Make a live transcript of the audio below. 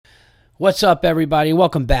What's up, everybody?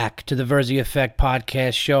 Welcome back to the Verzi Effect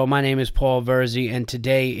podcast show. My name is Paul Verzi, and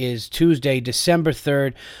today is Tuesday, December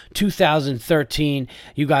 3rd, 2013.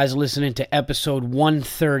 You guys are listening to episode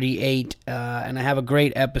 138, and I have a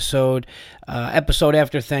great episode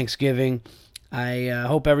after Thanksgiving. I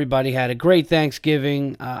hope everybody had a great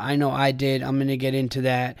Thanksgiving. I know I did. I'm going to get into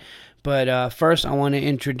that. But first, I want to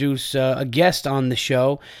introduce a guest on the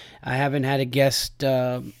show. I haven't had a guest,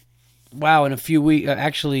 in a few weeks.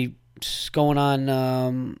 Actually, it's going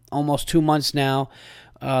on almost 2 months now.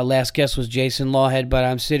 Last guest was Jason Lawhead, but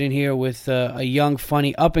I'm sitting here with a young,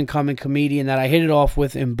 funny, up-and-coming comedian that I hit it off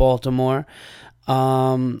with in Baltimore.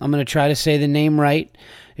 I'm going to try to say the name right.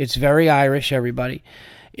 It's very Irish, everybody.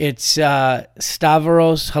 It's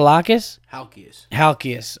STAVROS HALKIAS?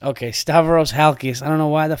 HALKIAS. Okay, STAVROS HALKIAS. I don't know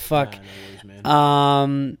why the fuck.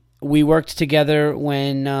 We worked together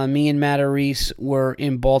when me and Matt Reese were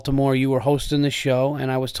in Baltimore. You were hosting the show, and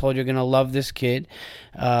I was told you're going to love this kid.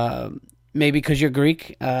 Maybe because you're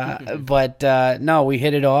Greek. But no, we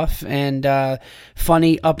hit it off. And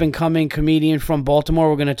funny, up-and-coming comedian from Baltimore.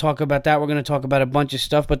 We're going to talk about that. We're going to talk about a bunch of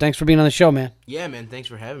stuff. But thanks for being on the show, man. Yeah, man. Thanks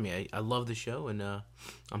for having me. I love the show, and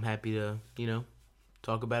I'm happy to,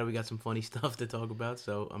 talk about it. We got some funny stuff to talk about,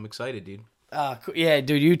 so I'm excited, dude. Yeah,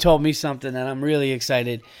 dude, you told me something that I'm really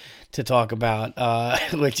excited to talk about,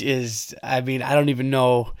 which is, I don't even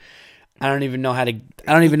know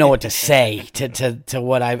what to say to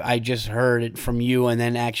what I just heard it from you and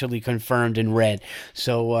then actually confirmed and read.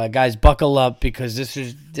 So, guys, buckle up because this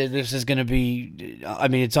is going to be,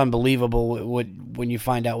 it's unbelievable when you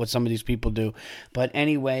find out what some of these people do. But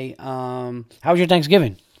anyway, how was your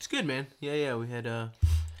Thanksgiving? It's good, man. Yeah. We had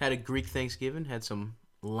a Greek Thanksgiving, had some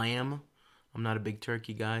lamb. I'm not a big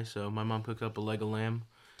turkey guy, so my mom cooked up a leg of lamb.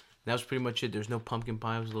 That was pretty much it. There's no pumpkin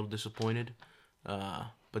pie. I was a little disappointed.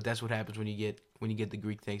 But that's what happens when you get the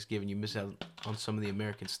Greek Thanksgiving. You miss out on some of the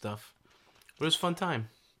American stuff. But it was a fun time.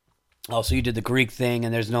 Oh, so you did the Greek thing,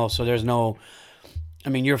 and there's no.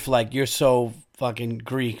 You're so fucking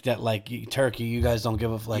Greek that turkey. You guys don't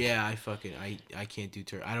give a fuck. Yeah, I can't do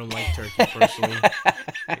turkey. I don't like turkey personally.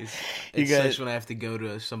 It sucks when I have to go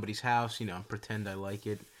to somebody's house, pretend I like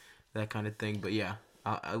it, that kind of thing. But yeah,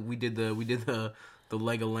 we did the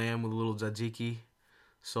leg of lamb with a little tzatziki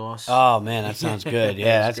sauce. Oh man, that sounds good.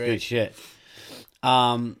 Yeah, that's good shit.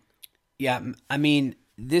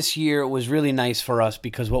 This year was really nice for us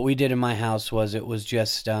because what we did in my house was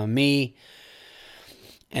just me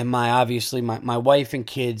and my wife and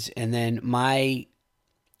kids, and then my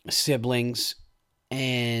siblings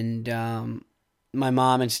and my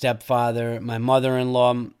mom and stepfather, my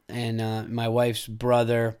mother-in-law, and my wife's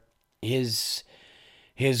brother, his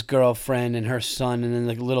girlfriend and her son, and then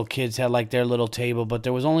the little kids had their little table, but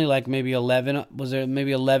there was only maybe 11, was there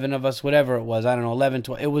maybe 11 of us, whatever it was, I don't know, 11,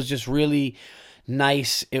 12, it was just really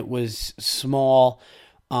nice, it was small.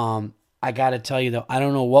 I gotta tell you though, I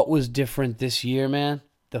don't know what was different this year, man.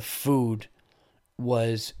 The food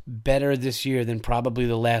was better this year than probably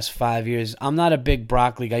the last 5 years. I'm not a big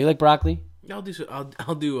broccoli guy. You like broccoli?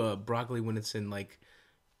 I'll do broccoli when it's in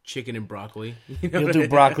chicken and broccoli. You'll do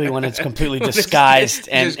broccoli when it's completely disguised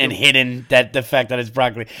and hidden, that the fact that it's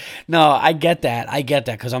broccoli. No, I get that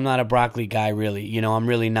because I'm not a broccoli guy, really. I'm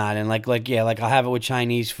really not. And I'll have it with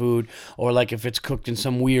Chinese food, or if it's cooked in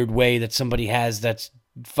some weird way that somebody has that's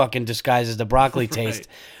fucking disguises the broccoli taste. Right.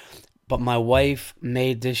 But my wife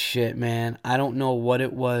made this shit, man. I don't know what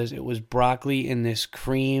it was. It was broccoli in this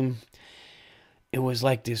cream. It was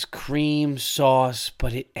this cream sauce,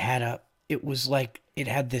 but it had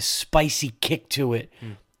this spicy kick to it.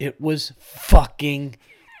 It was fucking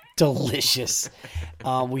delicious.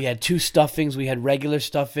 We had two stuffings. We had regular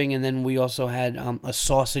stuffing, and then we also had a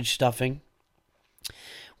sausage stuffing.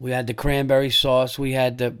 We had the cranberry sauce. We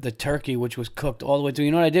had the turkey, which was cooked all the way through.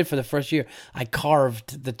 You know what I did for the first year? I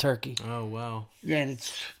carved the turkey. Oh, wow. Yeah, and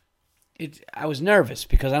I was nervous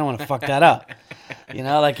because I don't want to fuck that up.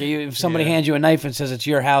 If somebody hands you a knife and says it's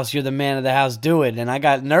your house, you're the man of the house, do it. And I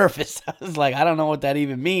got nervous. I was I don't know what that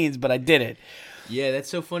even means, but I did it. Yeah, that's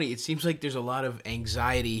so funny. It seems like there's a lot of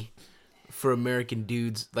anxiety for American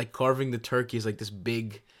dudes. Carving the turkey is this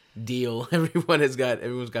big deal. Everyone's got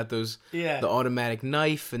those, the automatic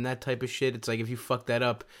knife and that type of shit. It's if you fuck that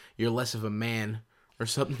up, you're less of a man. Or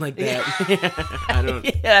something like that. I don't.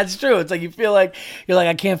 Yeah, that's true. It's you feel you're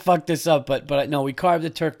I can't fuck this up, but no, we carved the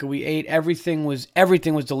turkey. We ate. Everything was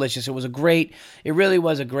delicious. It really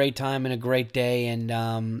was a great time and a great day.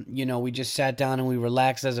 And we just sat down and we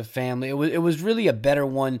relaxed as a family. It was really a better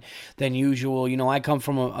one than usual. I come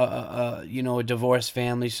from a divorced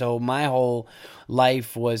family, so my whole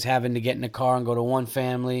life was having to get in the car and go to one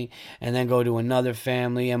family and then go to another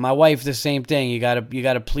family. And my wife, the same thing. You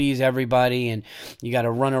gotta please everybody, and you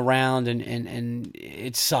gotta run around, and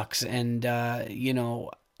it sucks. And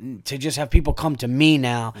to just have people come to me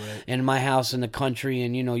now in my house in the country,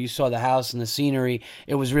 and you saw the house and the scenery.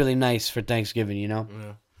 It was really nice for Thanksgiving.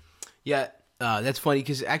 Yeah, that's funny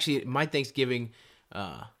because actually my Thanksgiving,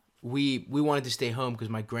 we wanted to stay home because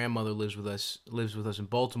my grandmother lives with us in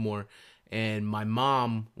Baltimore, and my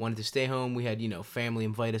mom wanted to stay home. We had family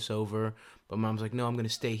invite us over, but Mom's like, no, I'm gonna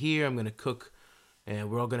stay here. I'm gonna cook, and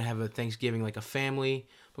we're all gonna have a Thanksgiving like a family.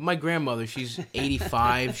 But my grandmother, she's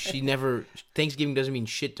 85. Thanksgiving doesn't mean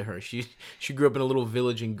shit to her. She grew up in a little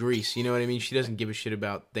village in Greece. You know what I mean? She doesn't give a shit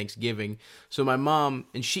about Thanksgiving. So my mom,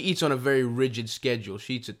 and she eats on a very rigid schedule.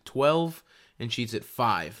 She eats at 12 and she eats at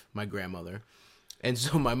 5, my grandmother. And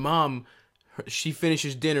so my mom, she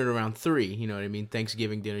finishes dinner at around 3. You know what I mean?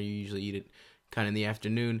 Thanksgiving dinner, you usually eat it kind of in the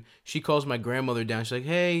afternoon. She calls my grandmother down. She's like,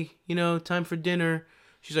 hey, time for dinner.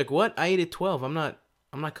 She's like, what? I ate at 12. I'm not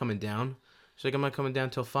coming down. She's like, I'm not coming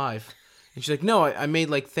down till 5. And she's like, no, I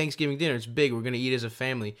made like Thanksgiving dinner. It's big. We're going to eat as a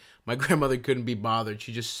family. My grandmother couldn't be bothered.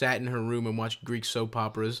 She just sat in her room and watched Greek soap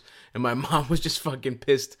operas. And my mom was just fucking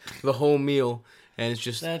pissed the whole meal. And it's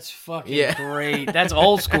just... That's fucking great. That's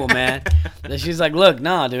old school, man. She's like, look,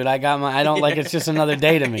 no, dude, I don't like it's just another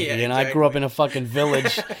day to me. Exactly. I grew up in a fucking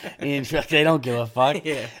village. And they don't give a fuck.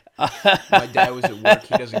 Yeah. My dad was at work.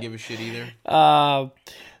 He doesn't give a shit either.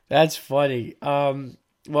 That's funny.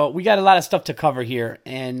 Well, we got a lot of stuff to cover here,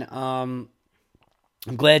 and I'm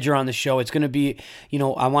glad you're on the show. It's going to be,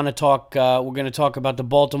 I want to talk, we're going to talk about the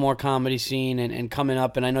Baltimore comedy scene and coming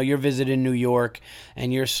up, and I know you're visiting New York,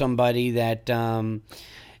 and you're somebody that,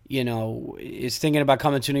 is thinking about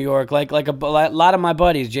coming to New York. Like a lot of my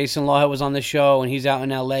buddies, Jason Lawhead was on the show, and he's out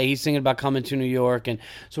in L.A. He's thinking about coming to New York, and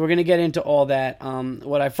so we're going to get into all that.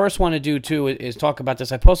 What I first want to do too is talk about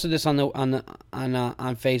this. I posted this on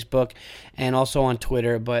Facebook and also on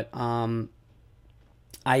Twitter, but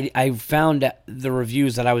I found the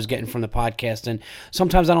reviews that I was getting from the podcast, and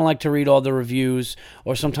sometimes I don't like to read all the reviews,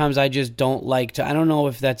 or sometimes I just don't like to. I don't know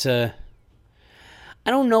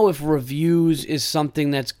if reviews is something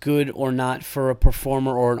that's good or not for a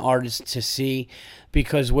performer or an artist to see,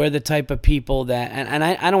 because we're the type of people that, and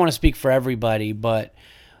I don't want to speak for everybody, but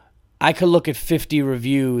I could look at 50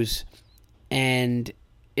 reviews, and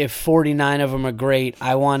if 49 of them are great,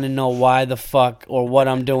 I want to know why the fuck or what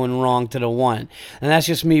I'm doing wrong to the one. And that's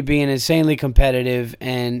just me being insanely competitive.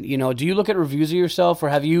 And, do you look at reviews of yourself, or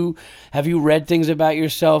have you read things about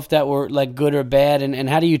yourself that were like good or bad, and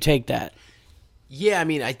how do you take that? Yeah, I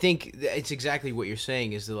mean, I think it's exactly what you're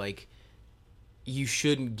saying, is that, like, you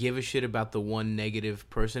shouldn't give a shit about the one negative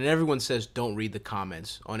person. And everyone says don't read the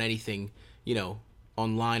comments on anything,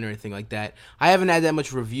 online or anything like that. I haven't had that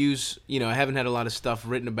much reviews. I haven't had a lot of stuff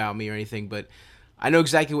written about me or anything, but I know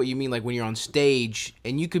exactly what you mean. Like, when you're on stage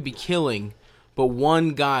and you could be killing, but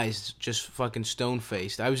one guy's just fucking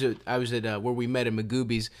stone-faced. I was at where we met at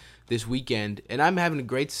Magoobies this weekend, and I'm having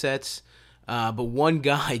great sets, but one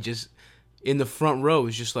guy just... in the front row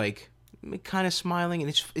is just like kind of smiling, and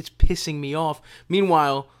it's pissing me off.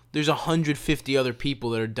 Meanwhile, there's 150 other people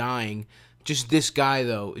that are dying. Just this guy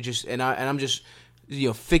though, I'm just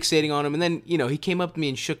fixating on him. And then he came up to me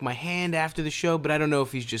and shook my hand after the show, but I don't know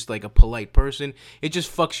if he's just like a polite person. It just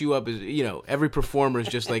fucks you up. As every performer is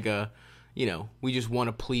just like we just want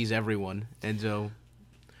to please everyone, and so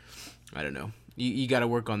I don't know. You got to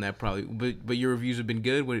work on that probably, but your reviews have been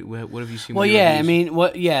good. What have you seen? Well, yeah,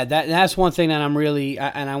 reviews? That's one thing that I'm really,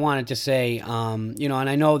 and I wanted to say, and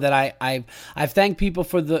I know that I've thanked people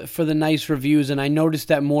for the nice reviews, and I noticed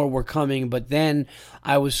that more were coming, but then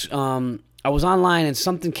I was online and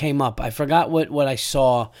something came up. I forgot what I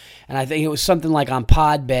saw, and I think it was something like on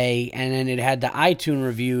Podbay, and then it had the iTunes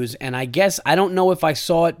reviews, and I guess, I don't know if I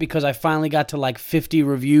saw it because I finally got to like 50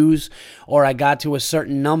 reviews, or I got to a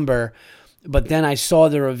certain number. But then I saw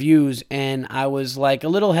the reviews, and I was like a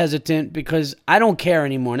little hesitant because I don't care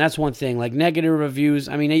anymore. And that's one thing, like negative reviews.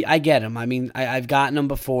 I mean, I get them. I mean, I've gotten them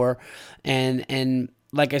before, and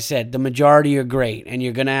like I said, the majority are great, and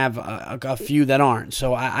you're gonna have a few that aren't.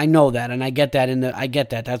 So I know that, and I get that. I get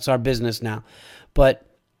that. That's our business now. But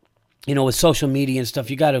with social media and stuff,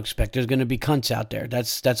 you got to expect there's going to be cunts out there.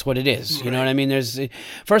 That's what it is. You know what I mean?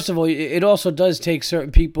 First of all, it also does take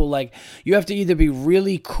certain people. Like, you have to either be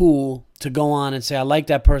really cool to go on and say, I like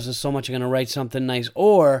that person so much, I'm going to write something nice,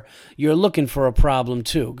 or you're looking for a problem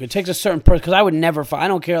too. It takes a certain person, because I would never, I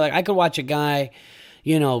don't care. Like, I could watch a guy,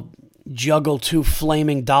 juggle two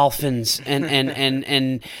flaming dolphins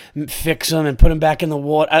and fix them and put them back in the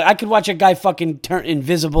water. I could watch a guy fucking turn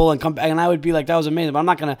invisible and come back, and I would be like, that was amazing. But I'm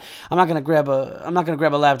not gonna grab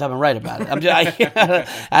a laptop and write about it.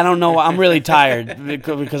 I don't know. I'm really tired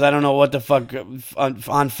because I don't know what the fuck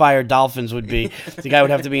on fire dolphins would be. The guy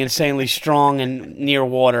would have to be insanely strong and near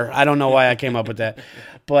water. I don't know why I came up with that,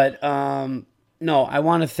 but no, I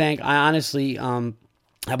want to thank. I honestly.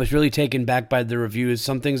 I was really taken back by the reviews,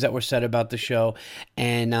 some things that were said about the show,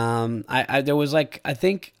 and there was like I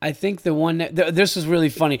think the one this is really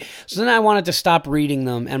funny. So then I wanted to stop reading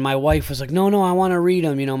them, and my wife was like, "No, I want to read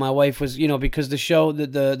them." My wife was, because the show,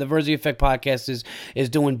 the Verzi Effect podcast is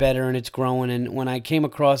doing better and it's growing. And when I came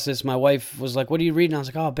across this, my wife was like, "What are you reading?" I was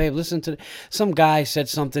like, "Oh, babe, listen to some guy said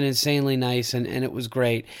something insanely nice, and it was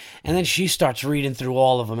great." And then she starts reading through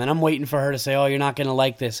all of them, and I'm waiting for her to say, "Oh, you're not going to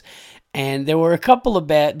like this." And there were a couple of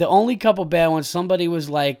the only couple bad ones. Somebody was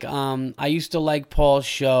like, I used to like Paul's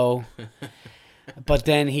show, but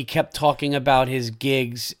then he kept talking about his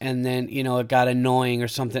gigs, and then, it got annoying or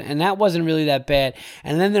something. And that wasn't really that bad.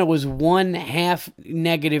 And then there was one half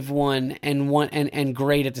negative one and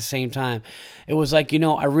great at the same time. It was like,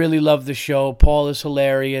 I really love the show. Paul is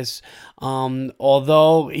hilarious.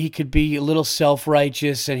 Although he could be a little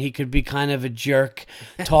self-righteous and he could be kind of a jerk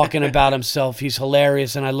talking about himself, he's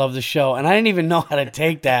hilarious and I love the show. And I didn't even know how to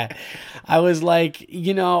take that. I was like,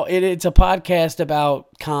 it's a podcast about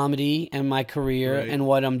comedy and my career and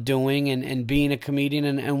what I'm doing and being a comedian.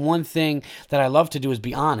 And one thing that I love to do is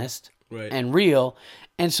be honest and real.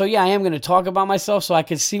 And so, yeah, I am going to talk about myself so I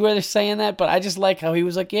can see where they're saying that. But I just like how he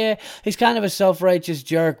was like, yeah, he's kind of a self-righteous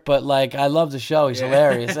jerk, but, like, I love the show. He's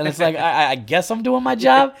hilarious. And it's like, I guess I'm doing my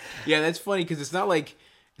job. Yeah, that's funny because it's not like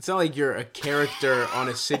you're a character on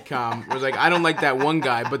a sitcom where it's like, I don't like that one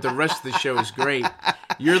guy, but the rest of the show is great.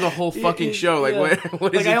 You're the whole fucking show. Like, what is he talking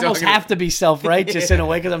about? I almost have to be self-righteous in a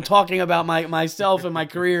way because I'm talking about myself and my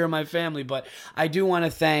career and my family. But I do want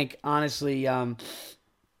to thank, honestly,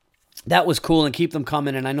 that was cool, and keep them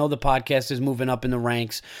coming. And I know the podcast is moving up in the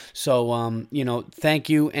ranks. So, thank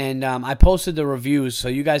you. And I posted the reviews so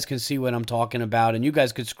you guys can see what I'm talking about. And you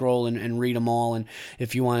guys could scroll and read them all and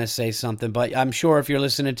if you want to say something. But I'm sure if you're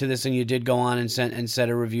listening to this and you did go on and said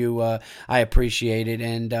a review, I appreciate it.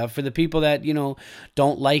 And for the people that,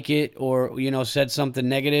 don't like it or, said something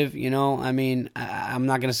negative, I'm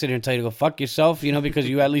not going to sit here and tell you to go fuck yourself, because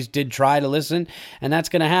you at least did try to listen. And that's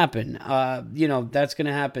going to happen. That's going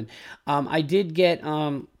to happen. I did get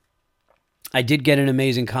an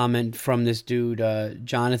amazing comment from this dude,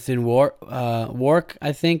 Jonathan Wark.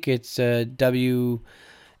 I think it's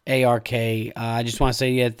WARK. I just want to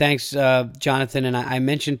say, thanks, Jonathan. And I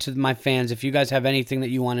mentioned to my fans, if you guys have anything that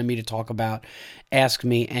you wanted me to talk about, ask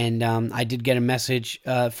me. And I did get a message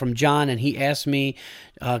from John, and he asked me,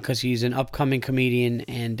 because he's an upcoming comedian,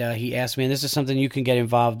 and he asked me, and this is something you can get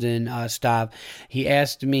involved in, Stav. He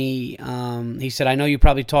asked me, he said, I know you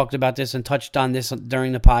probably talked about this and touched on this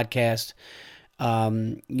during the podcast,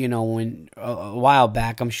 when a while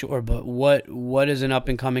back, I'm sure, but what does an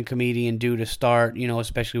up-and-coming comedian do to start,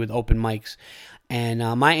 especially with open mics? And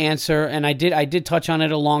my answer, and I did touch on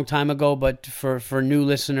it a long time ago, but for new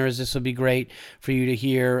listeners, this will be great for you to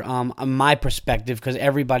hear my perspective, because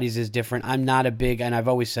everybody's is different. I'm not a big, and I've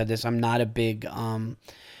always said this, I'm not a big, I'm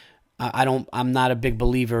not a big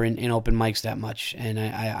believer in open mics that much, and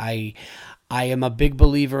I am a big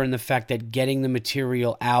believer in the fact that getting the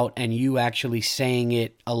material out and you actually saying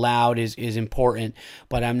it aloud is important,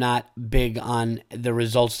 but I'm not big on the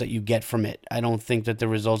results that you get from it. I don't think that the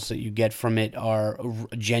results that you get from it are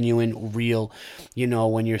genuine, real,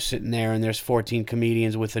 when you're sitting there and there's 14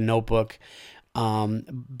 comedians with a notebook.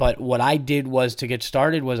 But what I did was, to get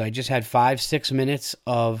started, was I just had 5-6 minutes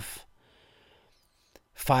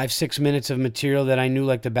of material that I knew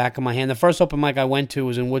like the back of my hand. The first open mic I went to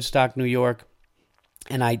was in Woodstock, New York,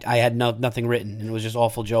 and I had nothing written, and it was just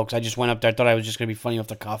awful jokes. I just went up there, I thought I was just going to be funny off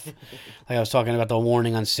the cuff. Like I was talking about the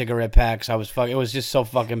warning on cigarette packs. It was just so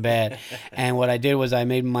fucking bad. And what I did was I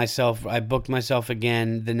booked myself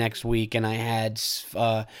again the next week, and I had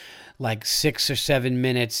like 6 or 7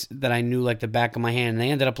 minutes that I knew like the back of my hand. And they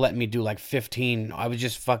ended up letting me do like 15. I was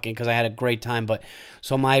just fucking, because I had a great time. But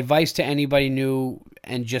so my advice to anybody new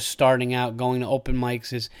and just starting out going to open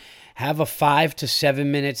mics is have a 5 to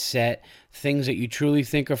 7 minute set, things that you truly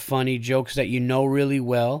think are funny, jokes that you know really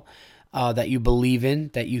well, that you believe in,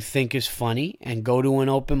 that you think is funny, and go to an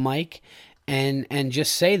open mic and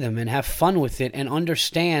just say them and have fun with it, and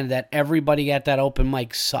understand that everybody at that open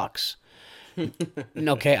mic sucks.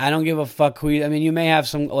 Okay, I don't give a fuck who you, I mean, you may have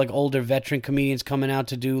some like older veteran comedians coming out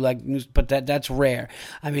to do like news, but that's rare.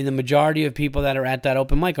 I mean, the majority of people that are at that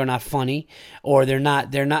open mic are not funny, or they're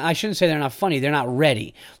not, I shouldn't say they're not funny, they're not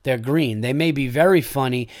ready. They're green. They may be very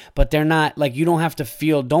funny, but they're not, like, you don't have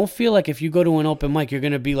to don't feel like if you go to an open mic, you're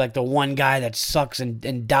going to be like the one guy that sucks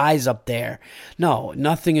and dies up there. No,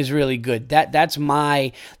 nothing is really good. That's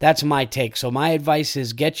my take. So my advice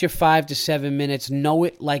is get your 5 to 7 minutes, know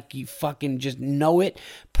it like you fucking just know it,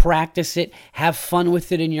 practice it, have fun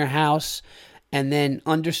with it in your house, and then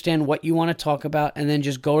understand what you want to talk about, and then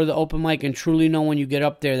just go to the open mic and truly know when you get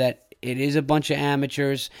up there that it is a bunch of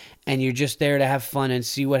amateurs and you're just there to have fun and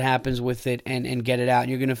see what happens with it and get it out.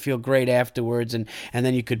 You're going to feel great afterwards, and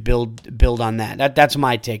then you could build on that. That's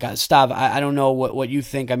my take. Stav, I don't know what you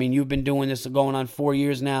think. I mean, you've been doing this going on 4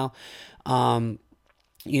 years now.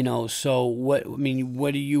 So what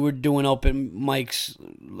you were doing open mics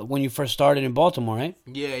when you first started in Baltimore, right?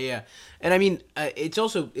 Yeah. And I mean, it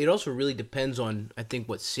also really depends on, I think,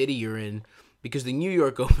 what city you're in, because the New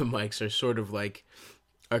York open mics are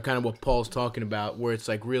kind of what Paul's talking about, where it's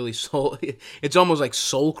like really it's almost like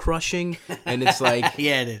soul crushing, and it's like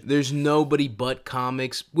yeah, it is. There's nobody but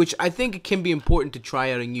comics, which I think it can be important to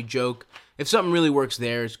try out a new joke. If something really works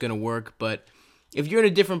there, it's gonna work, but if you're in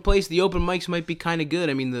a different place, the open mics might be kind of good.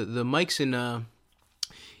 I mean, the mics in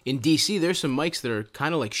DC, there's some mics that are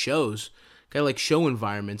kind of like shows, kind of like show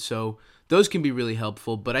environments. So those can be really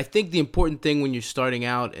helpful. But I think the important thing when you're starting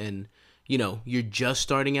out and, you're just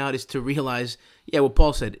starting out is to realize, yeah, what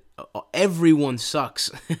Paul said, everyone sucks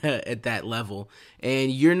at that level.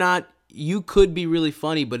 And you could be really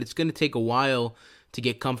funny, but it's going to take a while to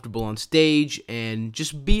get comfortable on stage, and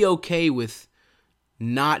just be okay with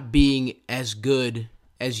not being as good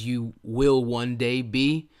as you will one day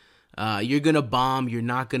be. You're going to bomb. You're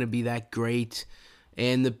not going to be that great.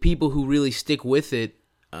 And the people who really stick with it,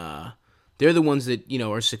 they're the ones that,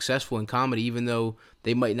 are successful in comedy, even though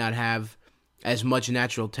they might not have as much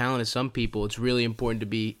natural talent as some people. It's really important to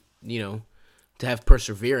be, to have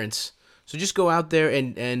perseverance. So just go out there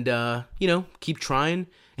and keep trying,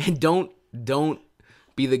 and don't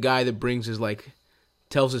be the guy that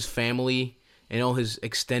tells his family and all his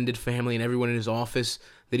extended family and everyone in his office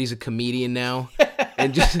that he's a comedian now,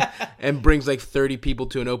 and brings like 30 people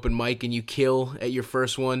to an open mic, and you kill at your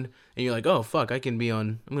first one, and you're like, oh fuck, I'm gonna be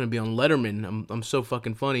on Letterman. I'm so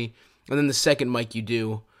fucking funny. And then the second mic you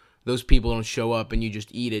do, those people don't show up, and you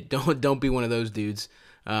just eat it. Don't be one of those dudes.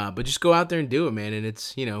 But just go out there and do it, man. And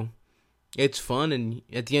it's it's fun. And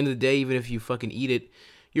at the end of the day, even if you fucking eat it,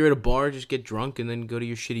 you're at a bar, just get drunk and then go to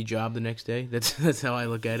your shitty job the next day. That's how I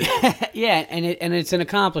look at it. Yeah, and it's an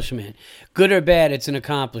accomplishment. Good or bad, it's an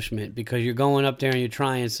accomplishment, because you're going up there and you're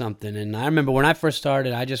trying something. And I remember when I first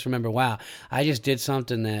started, I just remember, wow, I just did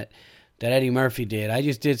something that Eddie Murphy did. I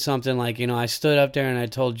just did something like, I stood up there and I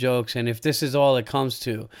told jokes, and if this is all it comes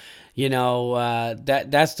to,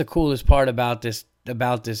 that's the coolest part about this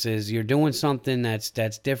is you're doing something that's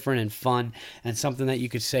different and fun, and something that you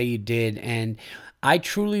could say you did. And I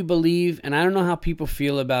truly believe, and I don't know how people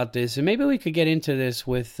feel about this, and maybe we could get into this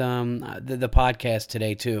with the podcast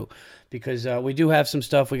today too, because we do have some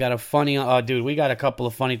stuff. We got we got a couple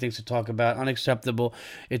of funny things to talk about. Unacceptable.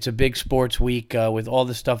 It's a big sports week with all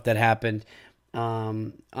the stuff that happened.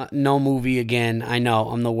 No movie again. I know,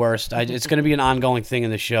 I'm the worst. It's going to be an ongoing thing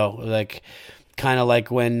in the show, kind of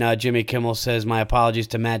like when Jimmy Kimmel says, "My apologies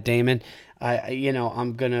to Matt Damon."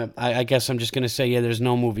 I guess I'm just gonna say, yeah, there's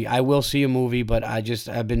no movie. I will see a movie, but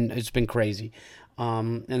it's been crazy.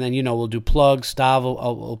 And then we'll do plugs. Stav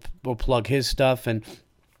will plug his stuff, and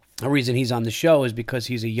the reason he's on the show is because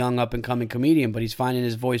he's a young up-and-coming comedian, but he's finding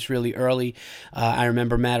his voice really early. I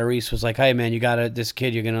remember Matt Reese was like, "Hey man, this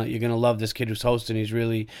kid, you're gonna love this kid who's hosting. He's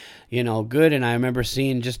really, good." And I remember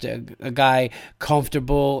seeing just a guy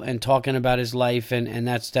comfortable and talking about his life, and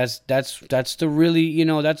that's the really,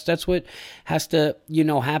 that's what has to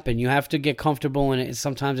happen. You have to get comfortable, and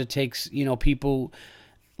sometimes it takes people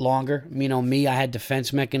longer. Me, I had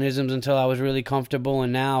defense mechanisms until I was really comfortable,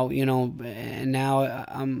 and now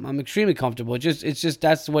I'm extremely comfortable. It's just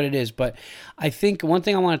that's what it is. But I think one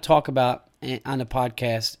thing I want to talk about on the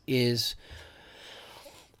podcast is,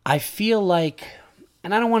 I feel like,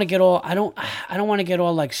 and I don't want to get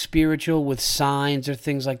all like spiritual with signs or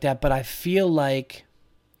things like that, but I feel like,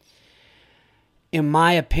 in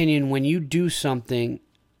my opinion, when you do something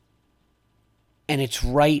and it's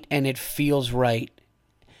right and it feels right,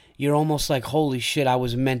 you're almost like, holy shit, I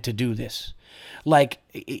was meant to do this. Like,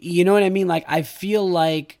 you know what I mean? Like, I feel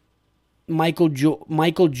like Michael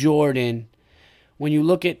Jordan, when you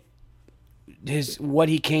look at his what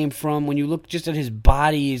he came from. When you look just at his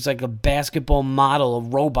body, he's like a basketball model, a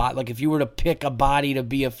robot. Like if you were to pick a body to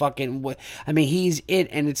be a fucking, I mean, he's it.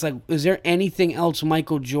 And it's like, is there anything else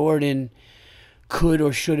Michael Jordan could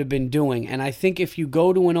or should have been doing? And I think if you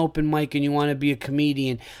go to an open mic and you want to be a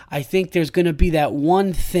comedian, I think there's going to be that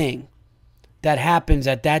one thing that happens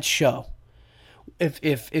at that show.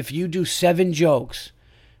 If you do 7 jokes,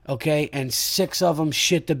 okay, and 6 of them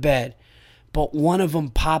shit the bed, but one of them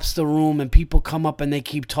pops the room and people come up and they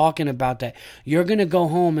keep talking about that, you're going to go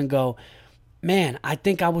home and go, man, I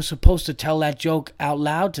think I was supposed to tell that joke out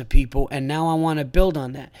loud to people, and now I want to build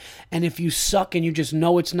on that. And if you suck and you just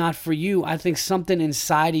know it's not for you, I think something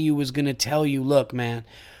inside of you is going to tell you, look, man,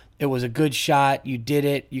 it was a good shot. You did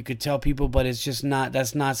it. You could tell people, but it's just not,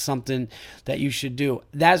 that's not something that you should do.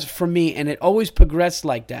 That's for me, and it always progressed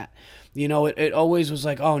like that. You know, it always was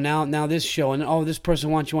like, oh, now this show, and oh, this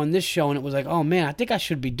person wants you on this show, and it was like, oh man, I think I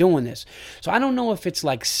should be doing this. So I don't know if it's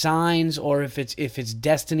like signs or if it's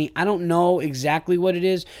destiny. I don't know exactly what it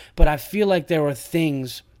is, but I feel like there are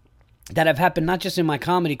things that have happened, not just in my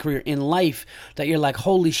comedy career, in life, that you're like,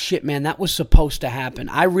 holy shit, man, that was supposed to happen.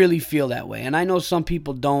 I really feel that way. And I know some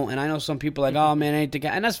people don't, and I know some people are like, oh man, I ain't the guy.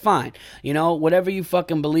 And that's fine. You know, whatever you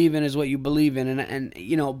fucking believe in is what you believe in. And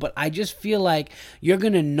you know, but I just feel like you're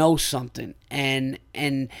going to know something. And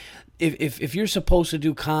if you're supposed to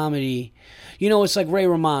do comedy, you know, it's like Ray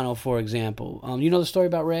Romano, for example. You know the story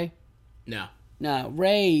about Ray? No. No,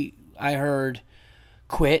 Ray, I heard,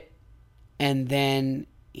 quit, and then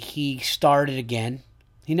he started again.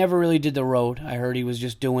 He never really did the road. I heard he was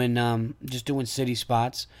just doing city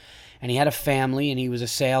spots, and he had a family, and he was a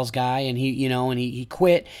sales guy, and he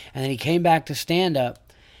quit, and then he came back to stand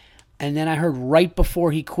up. And then I heard right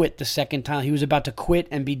before he quit the second time, he was about to quit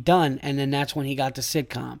and be done, and then that's when he got the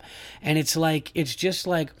sitcom. And it's just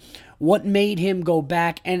like what made him go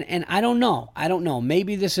back, and I don't know.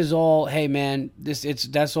 Maybe this is all, hey man,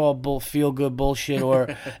 that's all feel good bullshit,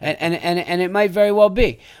 or and it might very well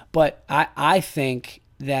be. But I think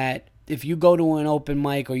that if you go to an open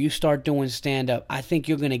mic or you start doing stand up, I think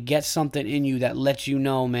you're gonna get something in you that lets you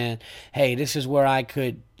know, man, hey, this is where I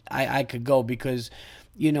could go, because,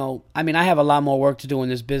 you know, I mean, I have a lot more work to do in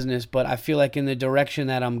this business, but I feel like in the direction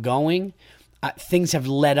that I'm going, things have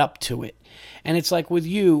led up to it. And it's like with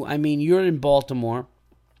you, I mean, you're in Baltimore.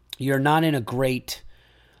 You're not in a great,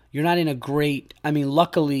 I mean,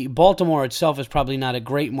 luckily, Baltimore itself is probably not a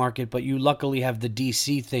great market, but you luckily have the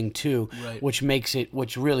DC thing too, right, which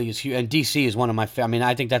really is huge. And DC is one of I mean,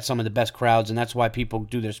 I think that's some of the best crowds, and that's why people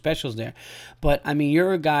do their specials there. But, I mean,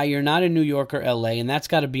 you're a guy, you're not in New York or LA, and that's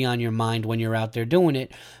got to be on your mind when you're out there doing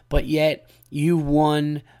it. But yet, you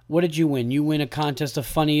won. What did you win? You win a contest of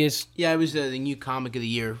funniest. Yeah, I was the new comic of the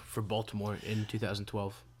year for Baltimore in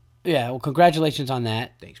 2012. Yeah, well, congratulations on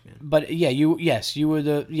that. Thanks, man. But yeah, you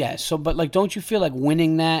were so, but like, don't you feel like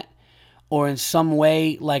winning that, or in some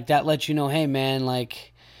way like that lets you know, hey man,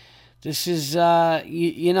 like this is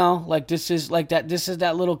you know, like this is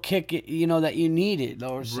that little kick, you know, that you needed,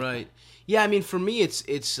 or right. Yeah, I mean, for me,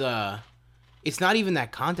 it's not even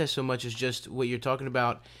that contest so much as just what you're talking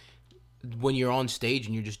about. When you're on stage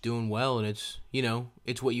and you're just doing well, and it's, you know,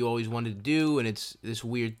 it's what you always wanted to do, and it's this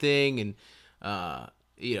weird thing, and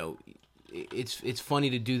you know, it's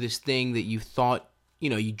funny to do this thing that you thought, you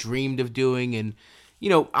know, you dreamed of doing. And,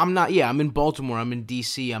 you know, I'm in Baltimore, I'm in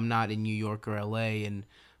DC, I'm not in New York or LA,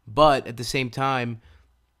 but at the same time,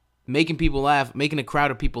 making a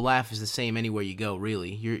crowd of people laugh is the same anywhere you go,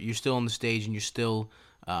 really. You're still on the stage, and you still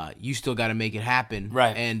got to make it happen.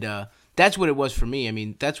 Right. And that's what it was for me. I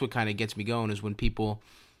mean, that's what kind of gets me going, is when people,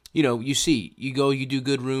 you know, you do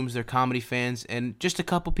good rooms, they're comedy fans, and just a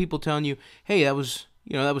couple people telling you, hey, that was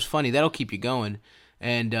funny. That'll keep you going.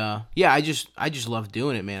 And yeah, I just love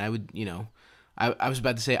doing it, man. I would, you know, I was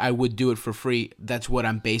about to say I would do it for free. That's what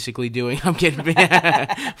I'm basically doing. I'm getting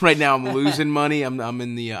right now. I'm losing money. I'm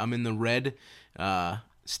in the red,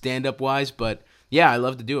 stand up wise. But yeah, I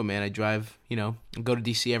love to do it, man. I drive, you know, go to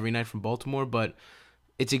DC every night from Baltimore, but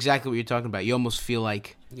it's exactly what you're talking about. You almost feel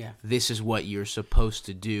like this is what you're supposed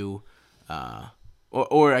to do.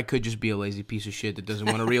 Or I could just be a lazy piece of shit that doesn't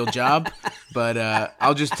want a real job. But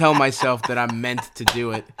I'll just tell myself that I'm meant to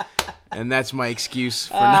do it. And that's my excuse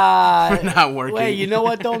for not working. Wait, you know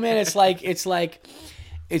what though, man? It's like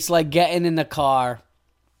getting in the car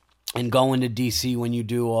and going to DC when you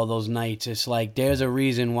do all those nights. It's like there's a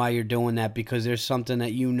reason why you're doing that, because there's something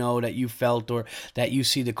that you know, that you felt, or that you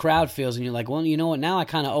see the crowd feels, and you're like, well, you know what, now I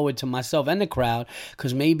kind of owe it to myself and the crowd,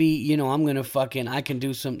 because maybe, you know, I'm gonna I can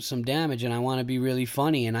do some damage, and I want to be really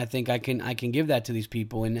funny, and I think I can give that to these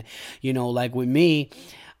people. And, you know, like with me,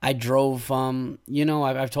 I drove,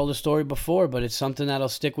 I've told the story before, but it's something that'll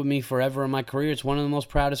stick with me forever in my career. It's one of the most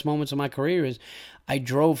proudest moments of my career is I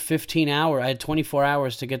drove 15 hours. I had 24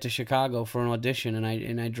 hours to get to Chicago for an audition,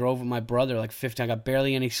 and I drove with my brother like 15. I got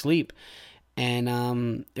barely any sleep,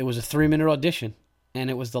 and it was a 3-minute audition. And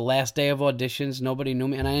it was the last day of auditions. Nobody knew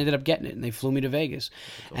me, and I ended up getting it. And they flew me to Vegas,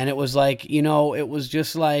 and it was like, it was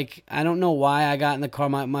just like, I don't know why I got in the car.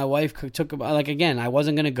 My wife took, like, again, I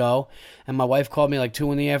wasn't gonna go, and my wife called me like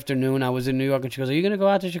 2 PM. I was in New York, and she goes, "Are you gonna go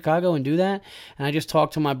out to Chicago and do that?" And I just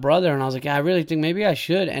talked to my brother, and I was like, "Yeah, I really think maybe I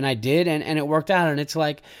should," and I did, and it worked out. And it's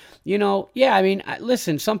like, yeah, I mean,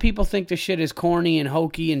 listen, some people think the shit is corny and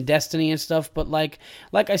hokey and destiny and stuff, but like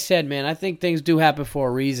I said, man, I think things do happen for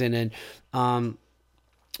a reason, and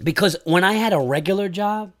because when I had a regular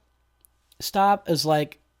job, is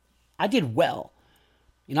like, I did well.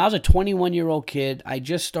 I was a 21-year-old kid. I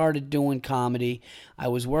just started doing comedy. I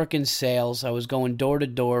was working sales. I was going door to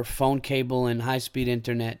door, phone, cable, and high-speed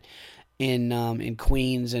internet in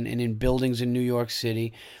Queens and in buildings in New York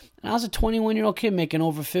City. And I was a 21-year-old kid making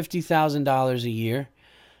over $50,000 a year.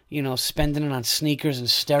 Spending it on sneakers and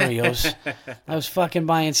stereos. I was fucking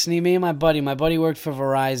buying sneakers. Me and my buddy worked for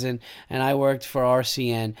Verizon, and I worked for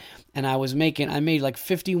RCN. And I made like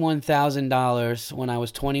 $51,000 when I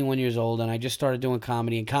was 21 years old, and I just started doing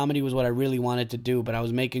comedy. And comedy was what I really wanted to do, but I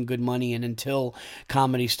was making good money. And until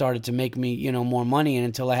comedy started to make me, more money, and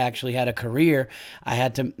until I actually had a career, I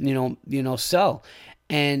had to, sell.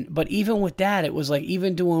 But even with that, it was like,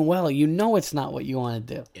 even doing well, it's not what you want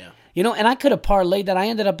to do. Yeah. And I could have parlayed that. I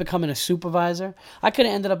ended up becoming a supervisor. I could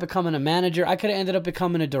have ended up becoming a manager. I could have ended up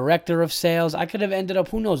becoming a director of sales. I could have ended up,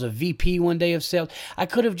 who knows, a VP one day of sales. I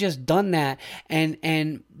could have just done that.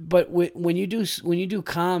 But when you do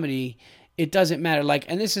comedy, it doesn't matter. Like,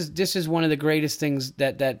 and this is one of the greatest things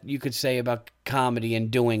that you could say about comedy and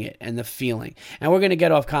doing it and the feeling. And we're going to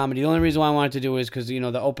get off comedy. The only reason why I wanted to do it is because,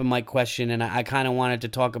 the open mic question, and I kind of wanted to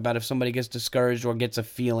talk about if somebody gets discouraged or gets a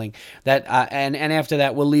feeling that, and after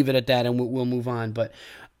that, we'll leave it at that and we'll move on. But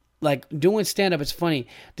like doing stand-up, it's funny.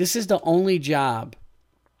 This is the only job,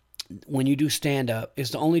 when you do stand-up,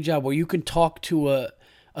 is the only job where you can talk to a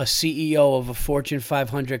CEO of a Fortune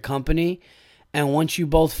 500 company, and once you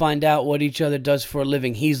both find out what each other does for a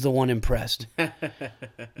living, he's the one impressed.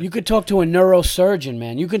 You could talk to a neurosurgeon,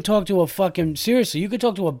 man. You can talk to seriously, you could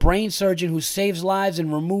talk to a brain surgeon who saves lives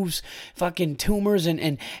and removes fucking tumors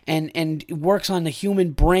and works on the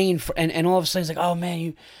human brain. And all of a sudden, it's like, oh,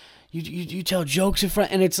 man, you tell jokes in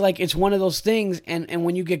front. And it's like, it's one of those things. And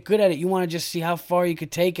when you get good at it, you want to just see how far you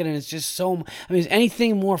could take it. And it's just is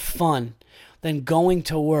anything more fun than going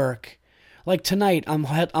to work? Like tonight, I'm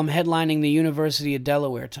headlining the University of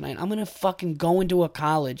Delaware tonight. I'm going to fucking go into a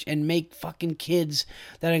college and make fucking kids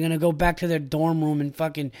that are going to go back to their dorm room and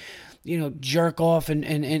fucking, jerk off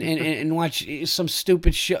and watch some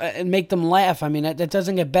stupid show and make them laugh. I mean, that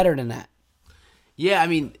doesn't get better than that. Yeah, I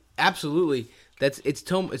mean, absolutely. It's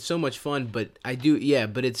so much fun, but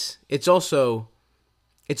but it's also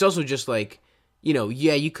just like,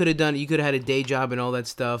 you could have had a day job and all that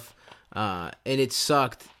stuff, and it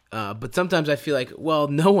sucked. But sometimes I feel like, well,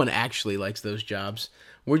 no one actually likes those jobs.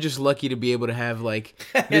 We're just lucky to be able to have like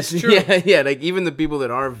this. That's true. Yeah. Like even the people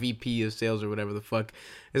that are VP of sales or whatever the fuck,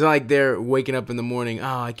 it's not like they're waking up in the morning.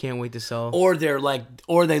 Oh, I can't wait to sell. Or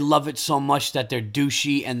they love it so much that they're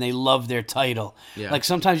douchey and they love their title. Yeah. Like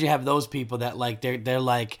sometimes you have those people that like they're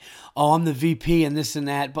like, oh, I'm the VP and this and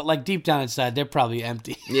that, but like deep down inside they're probably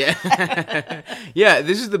empty. Yeah. Yeah.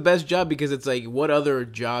 This is the best job because it's like, what other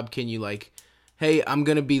job can you like? Hey, I'm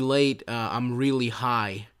gonna be late. I'm really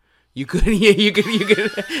high. You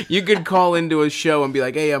could call into a show and be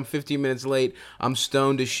like, hey, I'm 15 minutes late. I'm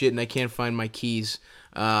stoned as shit and I can't find my keys.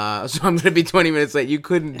 So I'm gonna be 20 minutes late. You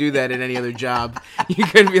couldn't do that in any other job. You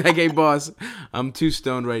couldn't be like, hey, boss, I'm too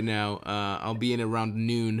stoned right now. I'll be in around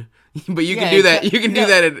noon. But you can do that. You can do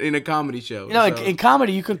that in a comedy show. In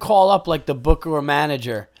comedy, you can call up like the booker or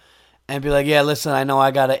manager and be like, yeah, listen, I know I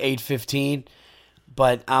got an 8:15.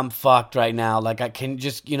 But I'm fucked right now. Like I can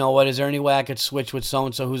just, is there any way I could switch with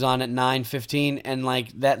so-and-so who's on at 9:15? And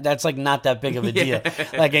like that's like not that big of a deal.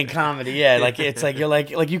 Like in comedy, yeah. Like it's like you're like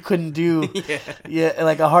you couldn't do,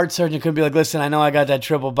 like a heart surgeon could be like, listen, I know I got that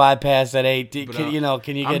triple bypass at 8. Can you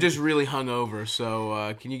get? I'm just really hungover,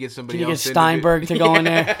 so can you get somebody else? Can you get Steinberg to go in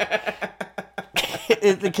there?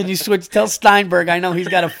 Can you switch? Tell Steinberg I know he's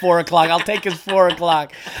got a 4 o'clock. I'll take his 4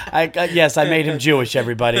 o'clock. Yes, I made him Jewish,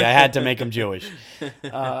 everybody. I had to make him Jewish.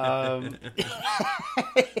 All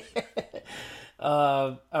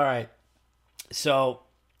right. So,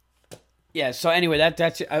 yeah. So anyway,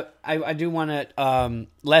 that's I do want to.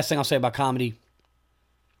 Last thing I'll say about comedy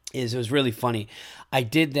is it was really funny. I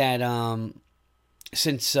did that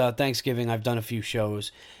since Thanksgiving. I've done a few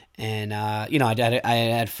shows, and I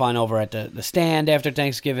had fun over at the stand after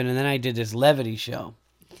Thanksgiving, and then I did this Levity show.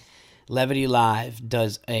 Levity Live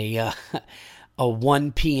does a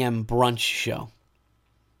 1 p.m. brunch show,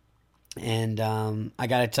 and I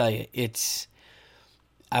gotta tell you,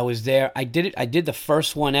 I was there. I did the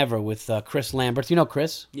first one ever with Chris Lambert. You know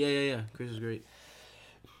Chris? Yeah. Chris is great.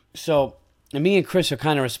 So, and me and Chris are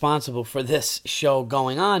kind of responsible for this show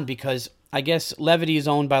going on because I guess Levity is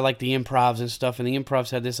owned by like the Improvs and stuff, and the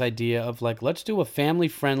Improvs had this idea of like, let's do a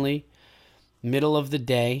family-friendly, middle of the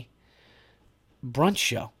day brunch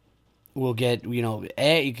show. We'll get,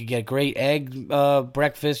 egg, you could get great egg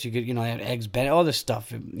breakfast. You could, have eggs, all this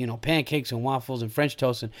stuff, pancakes and waffles and French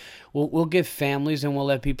toast. And we'll give families and we'll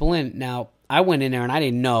let people in. Now, I went in there and I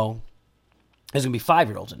didn't know there's going to be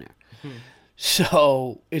 5-year-olds in there.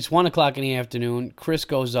 So it's 1 o'clock in the afternoon. Chris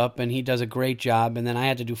goes up and he does a great job. And then I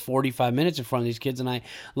had to do 45 minutes in front of these kids. And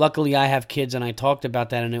luckily I have kids and I talked about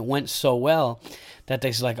that and it went so well that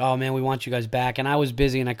they said like, oh man, we want you guys back. And I was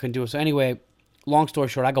busy and I couldn't do it. So anyway, long story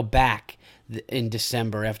short, I go back in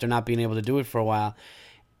December after not being able to do it for a while.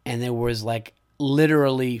 And there was like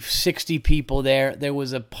literally 60 people there. There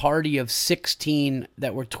was a party of 16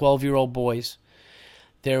 that were 12-year-old boys.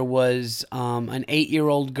 There was an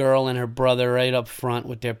 8-year-old girl and her brother right up front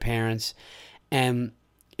with their parents. And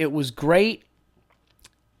it was great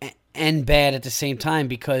and bad at the same time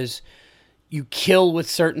because you kill with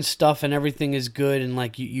certain stuff and everything is good and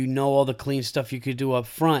like you know all the clean stuff you could do up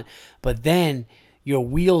front. But then your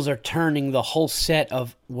wheels are turning the whole set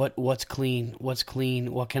of what's clean, what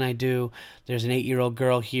can I do? There's an 8-year-old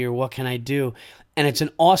girl here, what can I do? And it's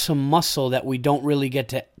an awesome muscle that we don't really get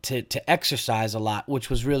to exercise a lot, which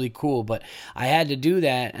was really cool. But I had to do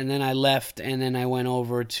that, and then I left, and then I went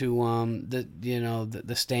over to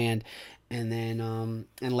the stand, and then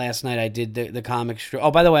and last night I did the comic strip.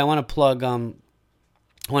 Oh, by the way, I want to plug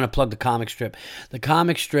the comic strip. The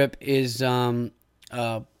comic strip is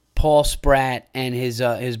Paul Spratt and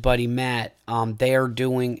his buddy Matt. They are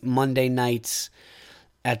doing Monday nights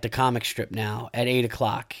at the comic strip now at 8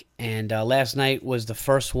 o'clock. And last night was the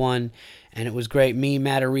first one, and it was great. Me,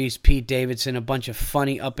 Matt Reese, Pete Davidson, a bunch of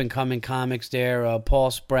funny up-and-coming comics there.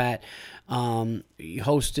 Paul Spratt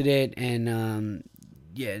hosted it, and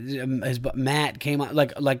Matt came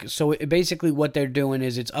on. So basically what they're doing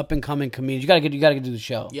is it's up-and-coming comedians. You gotta do the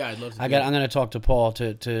show. Yeah, I'd love to. I'm gonna talk to Paul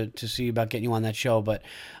to see about getting you on that show, but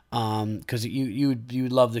because you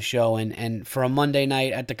love the show, and for a Monday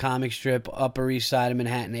night at the comic strip, Upper East Side of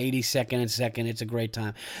Manhattan, 82nd and 2nd, it's a great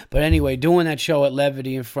time. But anyway, doing that show at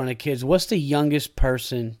Levity in front of kids, what's the youngest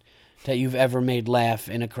person that you've ever made laugh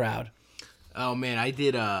in a crowd? Oh man, I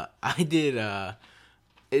did.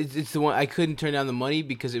 It's the one I couldn't turn down the money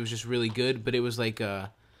because it was just really good. But it was like I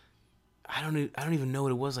don't even know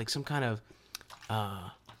what it was, like some kind of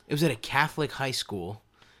it was at a Catholic high school.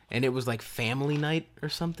 And it was like family night or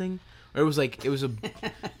something, or it was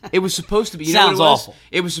supposed to be. You Sounds know what it was? awful.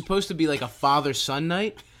 It was supposed to be like a father-son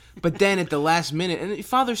night, but then at the last minute, and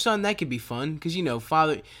father-son, that could be fun because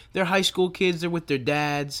they're high school kids, they're with their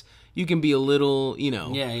dads. You can be a little,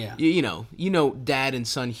 Yeah. Dad and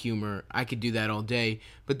son humor. I could do that all day.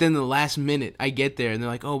 But then the last minute, I get there and they're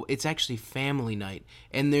like, oh, it's actually family night,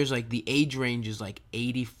 and there's like the age range is like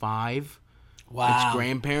 85. Wow. It's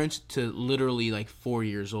grandparents to literally like 4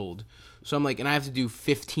 years old. So I'm like, and I have to do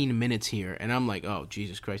 15 minutes here, and I'm like, oh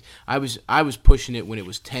Jesus Christ! I was pushing it when it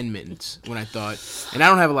was 10 minutes when I thought, and I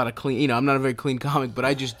don't have a lot of clean, I'm not a very clean comic, but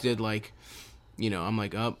I just did like, I'm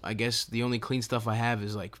like, oh, I guess the only clean stuff I have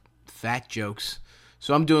is like fat jokes.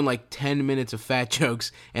 So I'm doing like 10 minutes of fat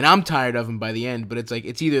jokes, and I'm tired of them by the end. But it's like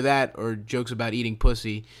it's either that or jokes about eating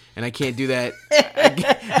pussy, and I can't do that.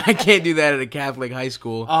 I can't do that at a Catholic high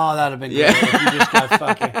school. Oh, that'd have been great if you just got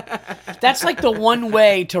fucking. That's like the one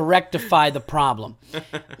way to rectify the problem.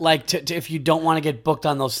 Like if you don't want to get booked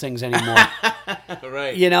on those things anymore.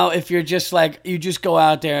 Right. If you're just like you just go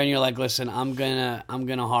out there and you're like, listen, I'm gonna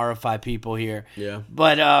horrify people here. Yeah.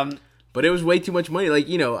 But it was way too much money. Like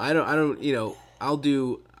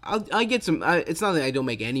I get some. It's not that I don't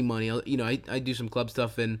make any money. I do some club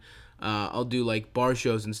stuff and I'll do like bar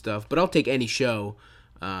shows and stuff. But I'll take any show,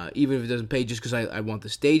 even if it doesn't pay, just because I want the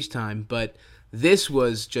stage time. But this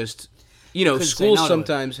was just, schools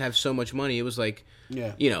sometimes have so much money. It was like,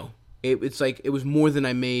 yeah. It's like it was more than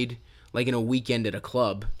I made like in a weekend at a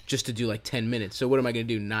club just to do like 10 minutes. So what am I going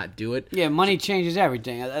to do? Not do it? Yeah, money changes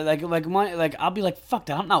everything. Like money. Like I'll be like, fuck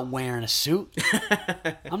that. I'm not wearing a suit.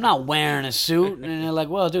 I'm not wearing a suit. And they're like,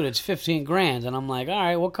 well, dude, it's $15,000. And I'm like, all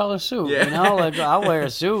right, what color suit? Yeah. You know, like I'll wear a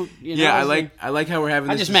suit. You know? Yeah, I like how we're having.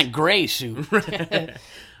 I This just meant gray suit.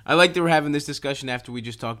 I like that we're having this discussion after we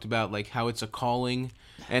just talked about like how it's a calling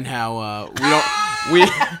and how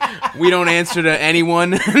we don't answer to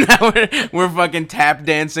anyone. we're fucking tap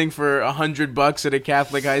dancing for $100 at a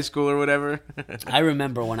Catholic high school or whatever. I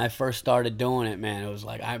remember when I first started doing it, man. It was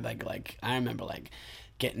like I remember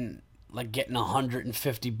getting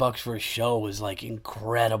 $150 for a show was like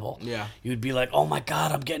incredible. Yeah, you'd be like, oh my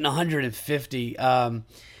god, I'm getting 150.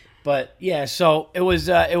 But yeah, so it was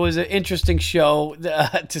an interesting show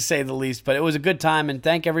to say the least. But it was a good time, and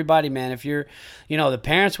thank everybody, man. If you're, the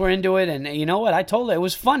parents were into it, and you know what, I told it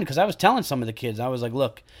was fun because I was telling some of the kids, I was like,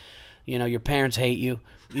 look, your parents hate you.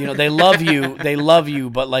 They love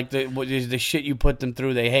you, but like the shit you put them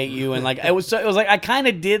through, they hate you, and like it was like I kind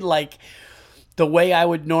of did like the way I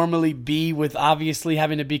would normally be with obviously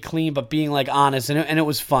having to be clean, but being like honest, and it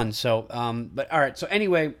was fun. So, but all right. So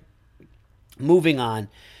anyway, moving on.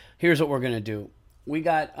 Here's what we're going to do. We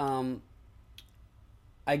got,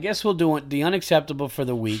 I guess we'll do the unacceptable for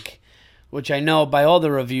the week, which I know by all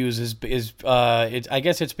the reviews is I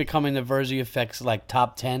guess it's becoming the Verzi Effect's like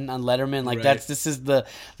top 10 on Letterman. Like right. this is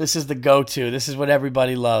the go-to. This is what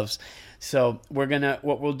everybody loves. So what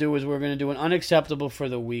we'll do is we're going to do an unacceptable for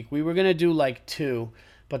the week. We were going to do like two,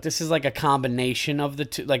 but this is like a combination of the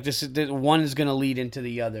two. Like one is going to lead into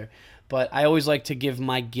the other. But I always like to give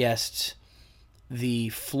my guests the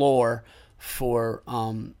floor for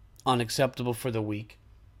unacceptable for the week.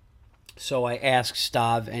 So I asked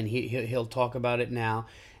Stav, and he'll talk about it now.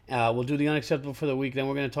 We'll do the unacceptable for the week. Then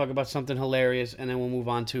we're going to talk about something hilarious, and then we'll move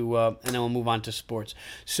on to sports.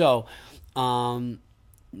 So now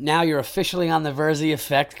you're officially on the Verzi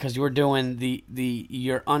Effect because you're doing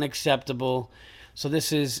your unacceptable. So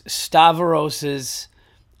this is Stavros's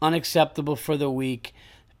unacceptable for the week.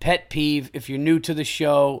 Pet peeve, if you're new to the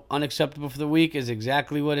show, unacceptable for the week is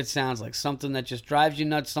exactly what it sounds like. Something that just drives you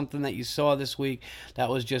nuts, something that you saw this week that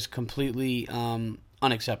was just completely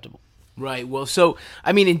unacceptable. Right. Well, so,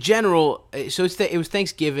 I mean, in general, so it was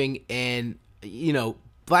Thanksgiving, and,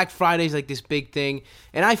 Black Friday's like this big thing,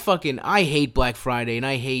 and I hate Black Friday, and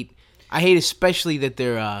I hate especially that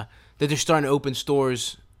they're starting to open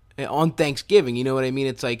stores on Thanksgiving. You know what I mean?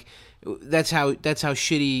 It's like, that's how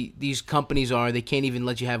shitty these companies are. They can't even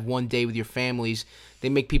let you have one day with your families. They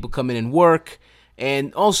make people come in and work.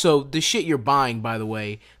 And also, the shit you're buying, by the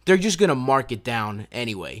way, they're just going to mark it down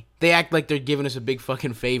anyway. They act like they're giving us a big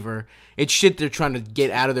fucking favor. It's shit they're trying to get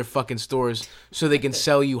out of their fucking stores so they can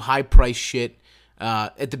sell you high-priced shit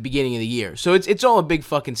at the beginning of the year. So it's all a big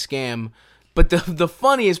fucking scam. But the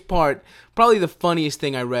funniest part, probably the funniest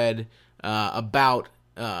thing I read about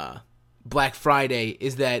Black Friday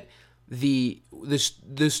is that the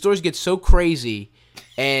stores get so crazy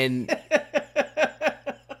and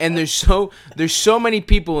there's so many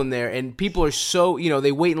people in there, and people are so,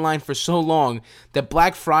 they wait in line for so long that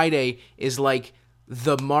Black Friday is like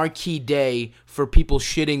the marquee day for people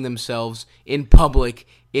shitting themselves in public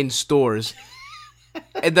in stores.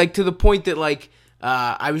 And like to the point that like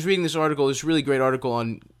I was reading this really great article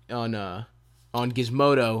on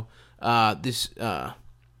Gizmodo, and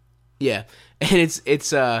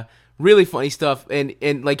it's really funny stuff,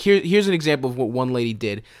 and like here's an example of what one lady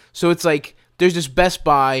did. So it's like there's this Best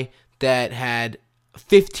Buy that had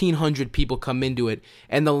 1,500 people come into it,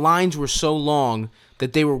 and the lines were so long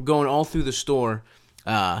that they were going all through the store.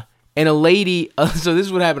 And a lady, so this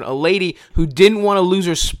is what happened. A lady who didn't want to lose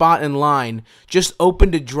her spot in line just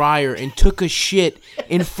opened a dryer and took a shit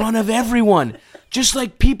in front of everyone. Just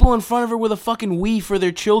like people in front of her with a fucking Wii for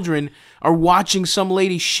their children are watching some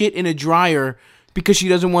lady shit in a dryer because she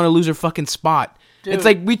doesn't want to lose her fucking spot. Dude. It's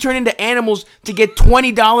like we turn into animals to get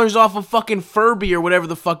 $20 off of fucking Furby or whatever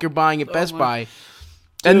the fuck you're buying at Best Buy.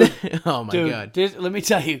 Dude, and then, oh my God. Let me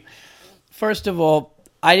tell you. First of all,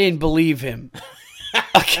 I didn't believe him.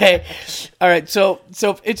 Okay. All right. So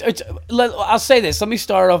I'll say this. Let me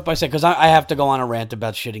start off by saying, because I have to go on a rant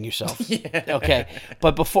about shitting yourself. Yeah. Okay.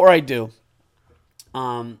 But before I do,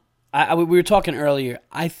 we were talking earlier.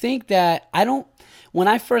 I think that when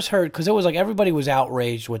I first heard, because it was like everybody was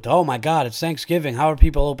outraged with, oh my God, it's Thanksgiving. How are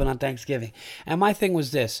people open on Thanksgiving? And my thing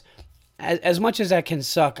was this. As much as that can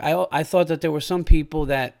suck, I thought that there were some people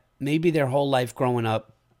that maybe their whole life growing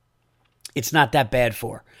up, it's not that bad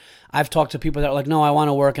for. I've talked to people that are like, no, I want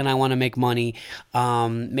to work and I want to make money.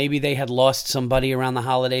 Maybe they had lost somebody around the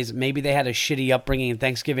holidays. Maybe they had a shitty upbringing and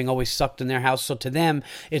Thanksgiving always sucked in their house. So to them,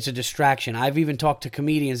 it's a distraction. I've even talked to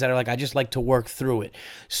comedians that are like, I just like to work through it.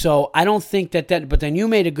 So I don't think that, but then you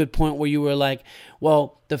made a good point where you were like,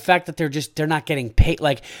 well, the fact that they're not getting paid,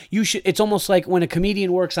 like you should, it's almost like when a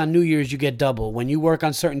comedian works on New Year's, you get double. When you work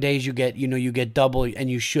on certain days, you get double, and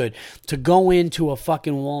you should. To go into a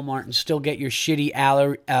fucking Walmart and still get your shitty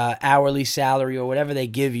hourly salary or whatever they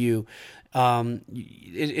give you, that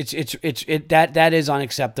is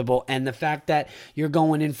unacceptable. And the fact that you're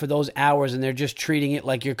going in for those hours and they're just treating it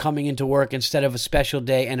like you're coming into work instead of a special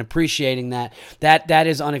day and appreciating that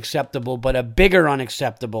is unacceptable. But a bigger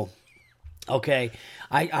unacceptable. Okay,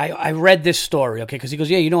 I read this story, okay, because he goes,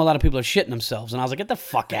 yeah, you know, a lot of people are shitting themselves. And I was like, get the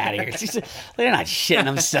fuck out of here. He said, they're not shitting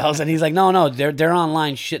themselves. And he's like, no, they're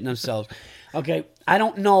online shitting themselves. Okay, I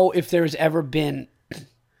don't know if there's ever been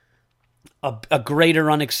a greater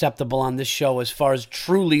unacceptable on this show as far as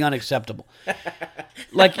truly unacceptable.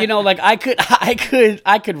 Like, you know, like I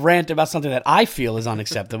could rant about something that I feel is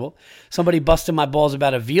unacceptable. Somebody busted my balls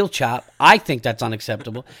about a veal chop. I think that's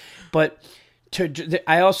unacceptable. But...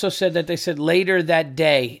 I also said that they said later that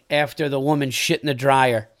day after the woman shit in the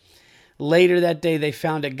dryer, later that day they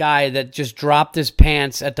found a guy that just dropped his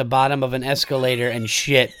pants at the bottom of an escalator and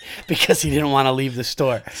shit because he didn't want to leave the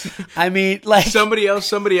store. I mean, like somebody else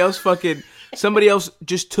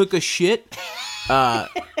just took a shit. What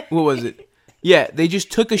was it? Yeah, they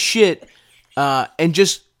just took a shit and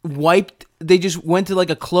just wiped. They just went to like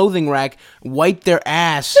a clothing rack, wiped their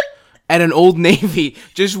ass. At an Old Navy,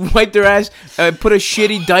 just wipe their ass, put a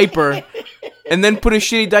shitty diaper, and then put a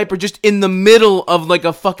shitty diaper just in the middle of like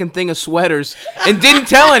a fucking thing of sweaters, and didn't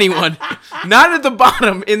tell anyone. Not at the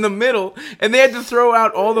bottom, in the middle, and they had to throw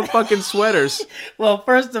out all the fucking sweaters. Well,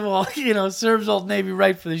 first of all, you know, serves Old Navy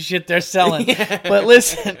right for the shit they're selling. Yeah. But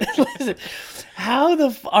listen. How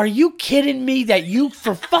are you kidding me that you,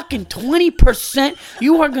 for fucking 20%,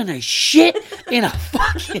 you are going to shit in a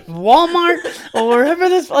fucking Walmart or wherever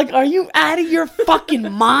this, like, are you out of your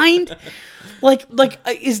fucking mind? Like,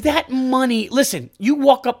 is that money? Listen, you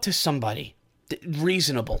walk up to somebody,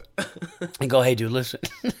 reasonable, and go, hey, dude, listen.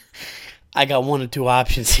 I got one or two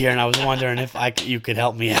options here, and I was wondering if you could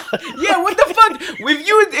help me out. Yeah, what the fuck?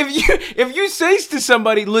 If you say to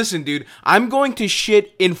somebody, listen, dude, I'm going to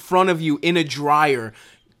shit in front of you in a dryer.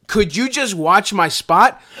 Could you just watch my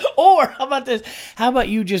spot? Or how about this? How about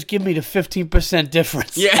you just give me the 15%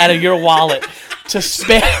 difference out of your wallet to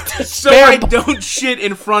spare? So I don't shit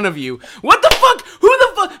in front of you. What the fuck? Who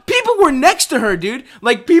the fuck? People were next to her, dude.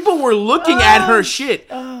 Like people were looking at her shit.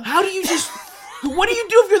 How do you just? What do you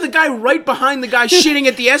do if you're the guy right behind the guy shitting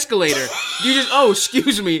at the escalator? You just,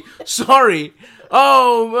 excuse me, sorry.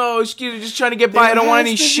 Excuse me, just trying to get by. I don't want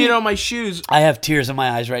any shit on my shoes. I have tears in my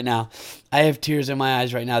eyes right now.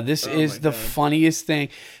 This is the funniest thing.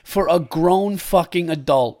 For a grown fucking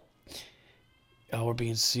adult. Oh, we're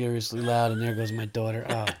being seriously loud, and there goes my daughter.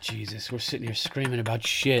 Oh, Jesus, we're sitting here screaming about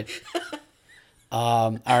shit.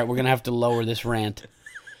 All right, we're going to have to lower this rant.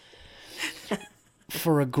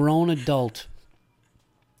 For a grown adult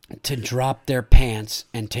to drop their pants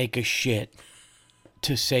and take a shit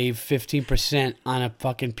to save 15% on a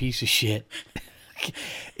fucking piece of shit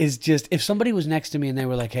is just, if somebody was next to me and they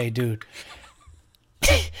were like, hey, dude,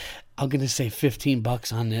 I'm going to save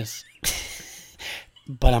 $15 on this,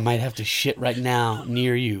 but I might have to shit right now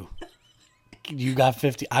near you. You got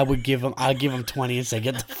 50. I'll give them 20 and say,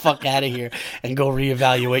 get the fuck out of here and go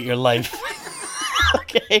reevaluate your life.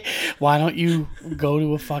 Okay, why don't you go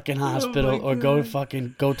to a fucking hospital or go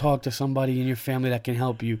talk to somebody in your family that can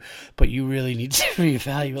help you? But you really need to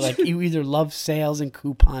reevaluate. Like, you either love sales and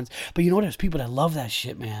coupons, but you know there's people that love that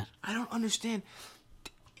shit, man. I don't understand.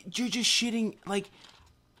 You're just shitting. Like,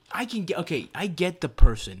 I get the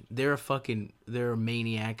person. They're a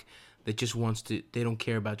maniac that just wants to. They don't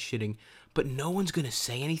care about shitting. But no one's going to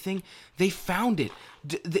say anything. They found it.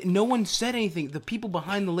 No one said anything. The people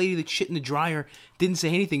behind the lady that shit in the dryer didn't say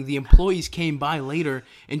anything. The employees came by later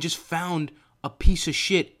and just found a piece of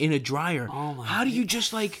shit in a dryer. Oh my How do you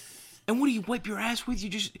just like... And what do you wipe your ass with? You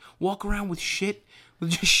just walk around with shit?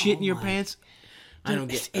 With just shit in your pants? Dude, I don't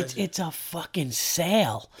get it. It's a fucking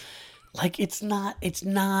sale. Like, it's not...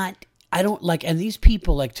 I don't like... And these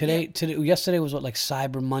people, like yesterday was what, like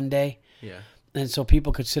Cyber Monday? Yeah. And so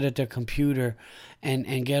people could sit at their computer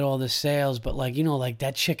and get all the sales, but like, you know, like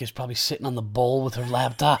that chick is probably sitting on the bowl with her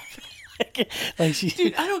laptop. Dude,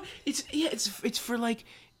 I don't. It's for like,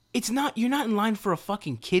 It's not. You're not in line for a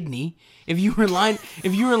fucking kidney. If you were in line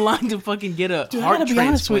to fucking get a heart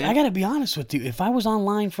transplant. I gotta be honest with you. If I was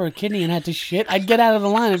online for a kidney and had to shit, I'd get out of the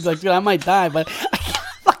line and be like, dude, I might die, but I can't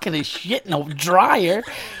fucking shit in a dryer.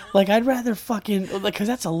 Like, I'd rather fucking, like, because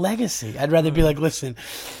that's a legacy. I'd rather be like, listen,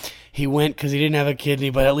 he went because he didn't have a kidney,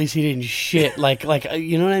 but at least he didn't shit. Like,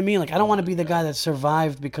 you know what I mean? Like, I don't want to be the guy that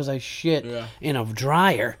survived because I shit in a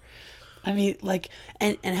dryer. I mean, like,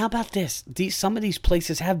 and how about this? Some of these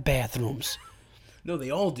places have bathrooms. No,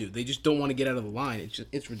 they all do. They just don't want to get out of the line.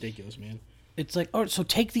 It's ridiculous, man. It's like, all right, so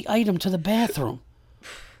take the item to the bathroom.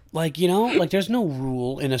 Like, you know, like there's no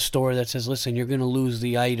rule in a store that says, listen, you're going to lose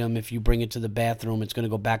the item if you bring it to the bathroom. It's going to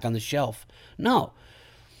go back on the shelf. No.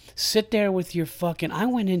 Sit there with your fucking... I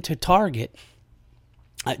went into Target.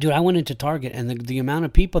 Dude, I went into Target, and the amount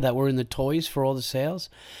of people that were in the toys for all the sales...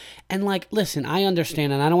 And, like, listen, I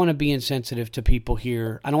understand, and I don't want to be insensitive to people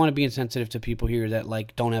here. I don't want to be insensitive to people here that,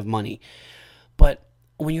 like, don't have money. But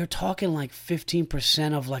when you're talking, like,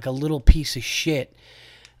 15% of, like, a little piece of shit,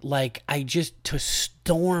 like, to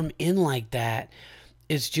storm in like that,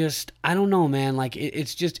 it's just, I don't know, man. Like,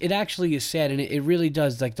 it's just, it actually is sad, and it really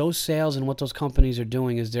does. Like, those sales and what those companies are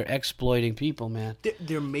doing is they're exploiting people, man.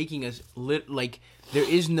 They're making us, like, there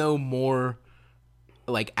is no more,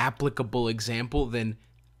 like, applicable example than...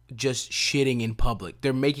 just shitting in public.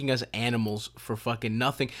 They're making us animals for fucking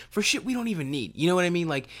nothing, for shit we don't even need. You know what I mean?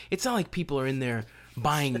 Like, it's not like people are in there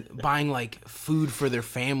buying like food for their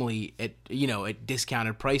family at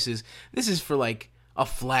discounted prices. This is for like a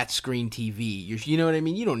flat screen TV. You know what I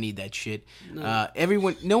mean? You don't need that shit. No.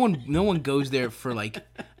 No one goes there for like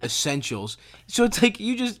essentials. So it's like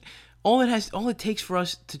all it takes for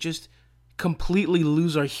us to just completely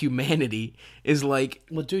lose our humanity is like,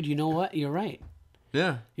 well, dude, you know what? You're right.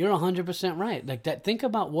 Yeah. You're 100% right. Like that. Think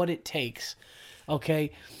about what it takes.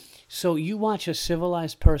 Okay. So you watch a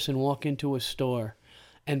civilized person walk into a store,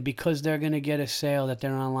 and because they're going to get a sale that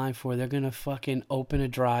they're online for, they're going to fucking open a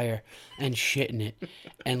dryer and shit in it.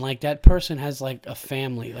 And like that person has like a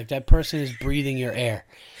family. Like that person is breathing your air.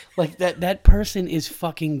 Like that person is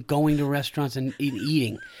fucking going to restaurants and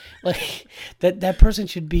eating. Like that person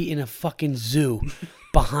should be in a fucking zoo.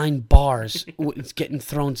 Behind bars, it's getting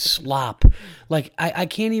thrown slop. Like I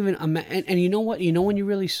can't even imagine. And you know what? You know when you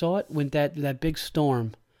really saw it, when that big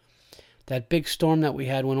storm, that we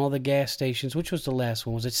had when all the gas stations. Which was the last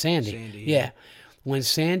one? Was it Sandy? Sandy. Yeah. When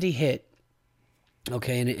Sandy hit,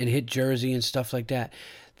 okay, and it hit Jersey and stuff like that.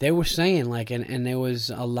 They were saying like, and there was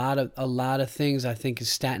a lot of things. I think in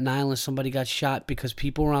Staten Island, somebody got shot because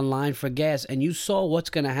people were online for gas, and you saw what's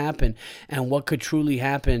going to happen and what could truly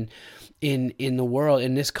happen in the world,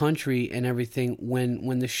 in this country and everything,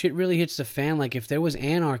 when the shit really hits the fan. Like if there was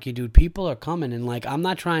anarchy, dude, people are coming. And like I'm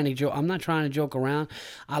not trying to joke around.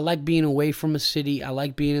 I like being away from a city. I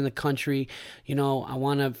like being in the country. You know, I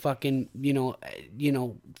want to fucking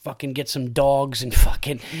fucking get some dogs and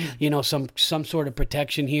fucking some sort of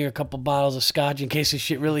protection here, a couple bottles of scotch in case the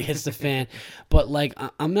shit really hits the fan. But like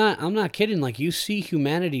I'm not kidding. Like you see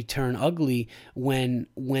humanity turn ugly when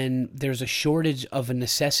there's a shortage of a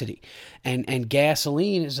necessity. And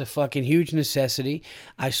gasoline is a fucking huge necessity.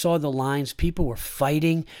 I saw the lines. People were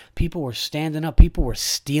fighting. People were standing up. People were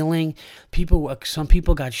stealing. Some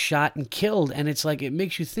people got shot and killed. And it's like, it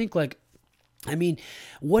makes you think like, I mean,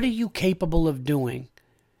 what are you capable of doing?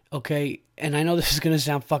 Okay, and I know this is going to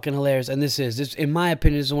sound fucking hilarious, and this, in my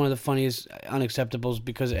opinion, is one of the funniest unacceptables,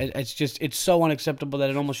 because it's so unacceptable that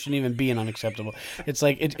it almost shouldn't even be an unacceptable. It's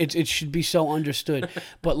like, it should be so understood.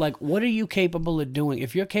 But, like, what are you capable of doing?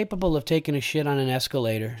 If you're capable of taking a shit on an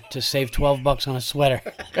escalator to save $12 on a sweater,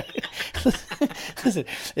 listen,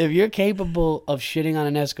 if you're capable of shitting on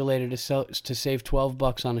an escalator to save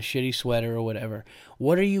 $12 on a shitty sweater or whatever,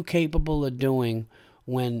 what are you capable of doing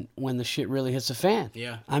when the shit really hits the fan?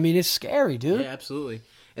 Yeah. I mean, it's scary, dude. Yeah, absolutely.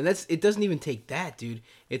 And it doesn't even take that, dude.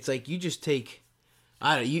 It's like you just take,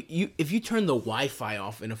 I don't know, you if you turn the Wi-Fi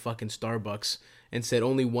off in a fucking Starbucks and said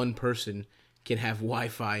only one person can have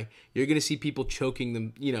Wi-Fi, you're going to see people choking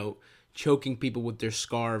people with their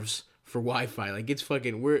scarves for Wi-Fi. Like, it's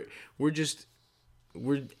fucking, we're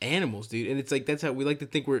animals, dude. And it's like, that's how we like to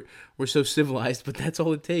think we're so civilized, but that's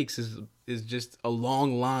all it takes is just a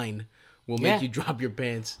long line will make you drop your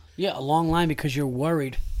pants. Yeah, a long line because you're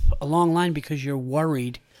worried. A long line because you're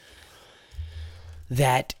worried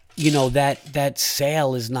that, that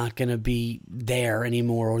sale is not going to be there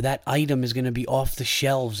anymore, or that item is going to be off the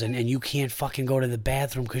shelves, and you can't fucking go to the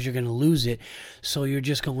bathroom because you're going to lose it. So you're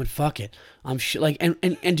just going, fuck it.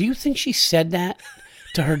 And do you think she said that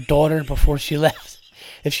to her daughter before she left?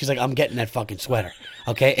 If she's like, I'm getting that fucking sweater,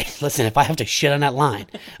 okay? Listen, if I have to shit on that line,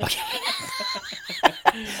 okay?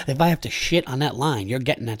 If I have to shit on that line, you're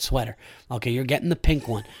getting that sweater. Okay, you're getting the pink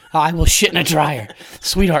one. Oh, I will shit in a dryer.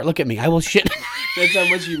 Sweetheart, look at me. I will shit. That's how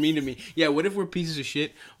much you mean to me. Yeah, what if we're pieces of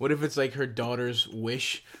shit? What if it's like her daughter's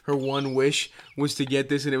wish? Her one wish was to get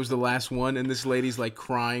this and it was the last one, and this lady's like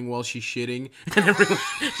crying while she's shitting. And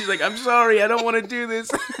she's like, I'm sorry, I don't want to do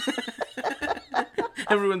this.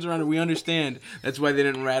 Everyone's around her. We understand. That's why they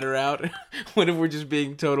didn't rat her out. What if we're just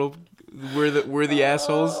being total... We're the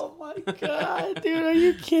assholes. Oh my god, dude, are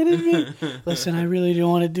you kidding me? Listen, I really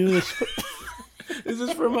don't want to do this. This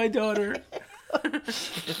is for my daughter.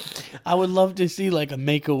 I would love to see like a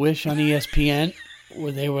Make-A-Wish on ESPN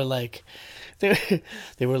where they were like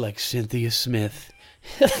Cynthia Smith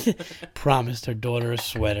promised her daughter a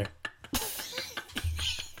sweater.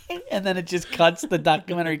 And then it just cuts, the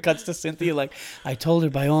documentary cuts to Cynthia like, I told her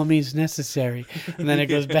by all means necessary. And then it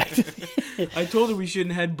goes back to... I told her we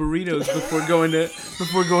shouldn't have had burritos before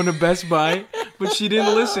going to Best Buy, but she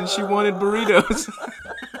didn't listen. She wanted burritos.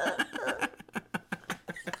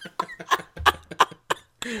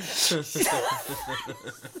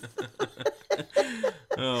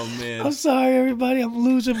 Oh, man. I'm sorry, everybody. I'm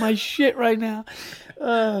losing my shit right now.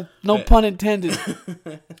 No pun intended.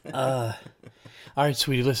 All right,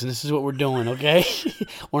 sweetie, listen, this is what we're doing, okay?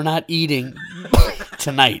 We're not eating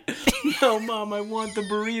tonight. No, Mom, I want the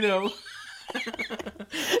burrito.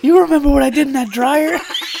 You remember what I did in that dryer?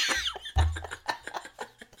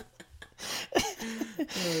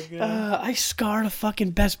 Oh, God. I scarred a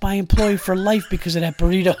fucking Best Buy employee for life because of that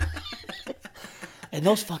burrito. And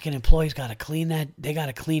those fucking employees got to clean that. They got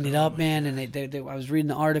to clean it up, man. And I was reading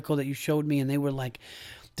the article that you showed me, and they were like...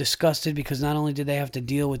 disgusted because not only did they have to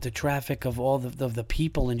deal with the traffic of all the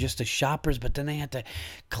people and just the shoppers, but then they had to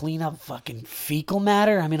clean up fucking fecal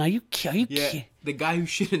matter. I mean, are you yeah, the guy who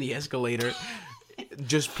shit in the escalator,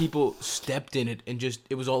 just people stepped in it and just,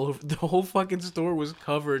 it was all over. The whole fucking store was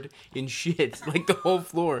covered in shit, like the whole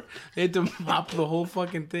floor. They had to mop the whole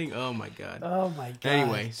fucking thing. Oh my god. Oh my god.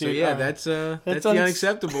 Anyway, dude, so yeah, that's the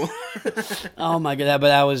unacceptable. Oh my god, but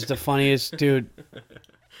that was the funniest, dude.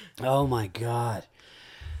 Oh my god.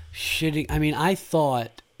 Shitting. I mean, I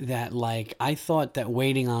thought that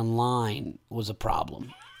waiting online was a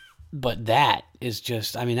problem, but that is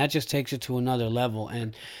just. I mean, that just takes it to another level.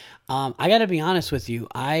 And I got to be honest with you.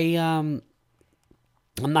 I'm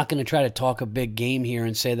not going to try to talk a big game here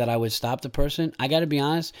and say that I would stop the person. I got to be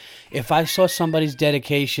honest. If I saw somebody's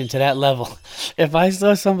dedication to that level,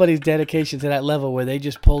 where they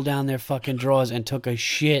just pulled down their fucking drawers and took a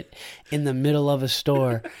shit in the middle of a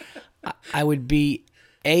store, I would be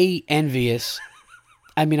envious.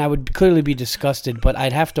 I mean, I would clearly be disgusted, but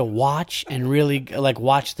I'd have to watch and really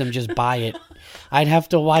watch them just buy it. I'd have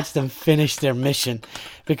to watch them finish their mission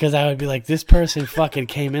because I would be like, this person fucking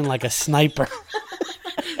came in like a sniper.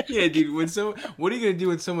 Yeah, dude. What are you gonna do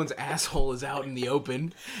when someone's asshole is out in the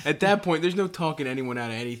open? At that point, there's no talking anyone out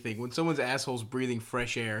of anything. When someone's asshole's breathing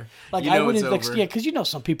fresh air, like, you know I wouldn't, it's over. Yeah, because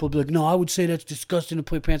some people would be like, no, I would say that's disgusting to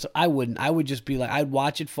put your pants on. I wouldn't. I would just be like, I'd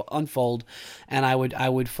watch it unfold, and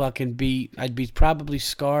I'd be probably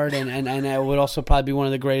scarred, and it would also probably be one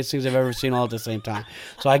of the greatest things I've ever seen all at the same time.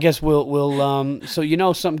 So I guess we'll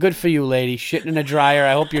so something good for you, lady, shitting in a dryer.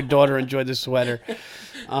 I hope your daughter enjoyed the sweater.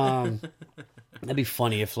 That'd be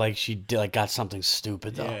funny if she did, got something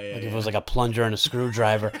stupid though. If it was like a plunger and a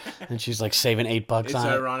screwdriver, and she's saving $8 on it.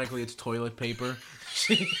 Ironically, it's toilet paper.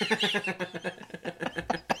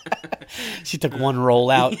 She took one roll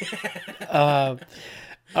out. All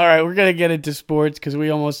right, we're gonna get into sports because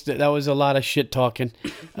that was a lot of shit talking,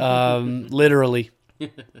 literally.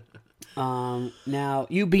 Now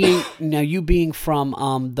you being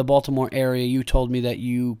from the Baltimore area, you told me that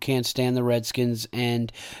you can't stand the Redskins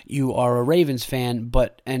and you are a Ravens fan.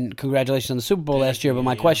 And congratulations on the Super Bowl last year. But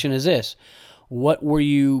my question is this: what were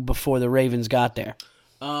you before the Ravens got there?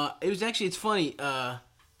 It's funny.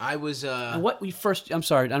 I was. I'm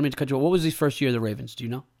sorry, I don't mean to cut you off. What was the first year of the Ravens? Do you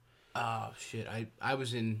know? Oh shit! I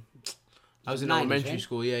was in. I was in 90s, elementary right?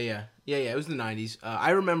 school. Yeah. It was in the 90s.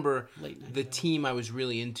 I remember the team I was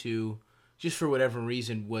really into, just for whatever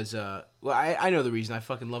reason, was I know the reason. I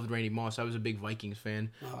fucking loved Randy Moss. I was a big Vikings fan.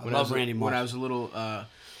 I love Randy Moss. When I was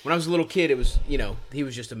a little kid, it was he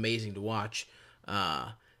was just amazing to watch.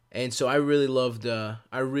 And so I really loved the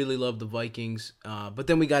Vikings. But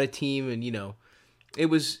then we got a team, and it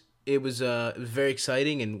was very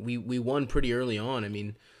exciting, and we won pretty early on. I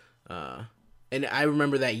mean, and I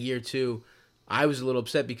remember that year too. I was a little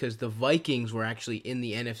upset because the Vikings were actually in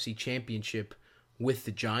the NFC Championship with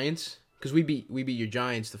the Giants, because we beat your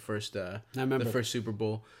Giants the first Super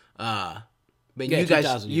Bowl. But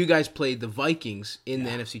Yeah, you guys played the Vikings in the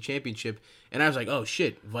NFC Championship, and I was like, oh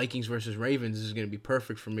shit, Vikings versus Ravens is going to be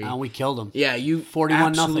perfect for me. And we killed them. Yeah, you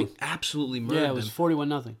 41-0. Absolutely murdered them. Yeah, it was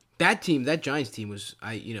 41-0. That team, that Giants team was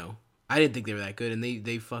I didn't think they were that good, and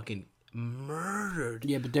they fucking murdered.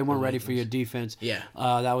 Yeah, but they weren't ready for your defense. Yeah,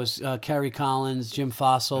 that was Kerry Collins, Jim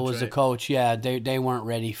Fossil was the coach. Yeah, they weren't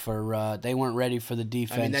ready for the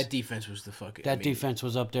defense. I mean, that defense was the fucking. Defense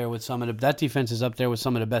was up there with that defense is up there with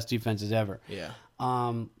some of the best defenses ever. Yeah.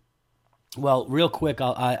 Well, real quick,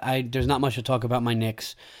 I there's not much to talk about my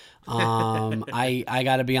Knicks. I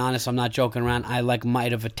got to be honest, I'm not joking around. I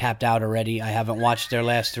might have tapped out already. I haven't watched their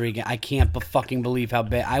last 3 games. I can't fucking believe how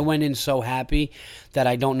bad. I went in so happy that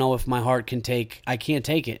I don't know if my heart can take. I can't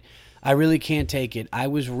take it. I really can't take it. I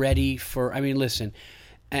was ready for. I mean, listen.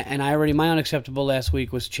 And my unacceptable last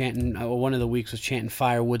week was chanting, one of the weeks was chanting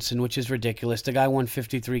Fire Woodson, which is ridiculous. The guy won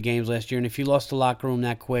 53 games last year, and if you lost the locker room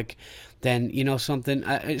that quick, then,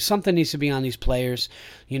 something needs to be on these players.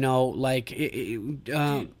 Woodson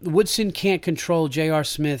can't control J.R.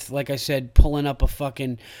 Smith, like I said, pulling up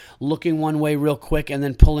looking one way real quick and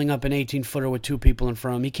then pulling up an 18-footer with 2 people in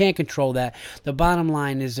front of him. He can't control that. The bottom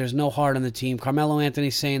line is there's no heart on the team. Carmelo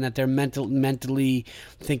Anthony's saying that they're mentally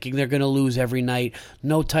thinking they're going to lose every night.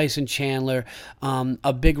 No Tyson Chandler.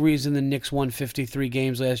 A big reason the Knicks won 53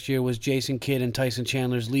 games last year was Jason Kidd and Tyson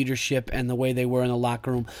Chandler's leadership and the way they were in the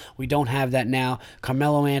locker room. We don't have that now.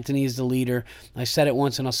 Carmelo Anthony is the leader. I said it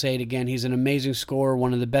once and I'll say it again. He's an amazing scorer,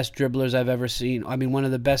 one of the best dribblers I've ever seen. I mean, one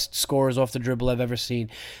of the best scorers off the dribble I've ever seen.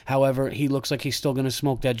 However, he looks like he's still going to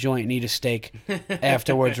smoke that joint and eat a steak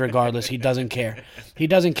afterwards regardless. He doesn't care. He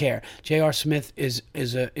doesn't care. J.R. Smith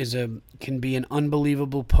can be an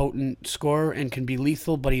unbelievable potent scorer and can be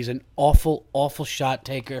lethal, but he's an awful, awful shot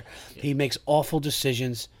taker. He makes awful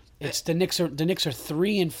decisions. It's the Knicks are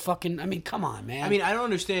 3 and fucking. I mean, come on, man. I mean, I don't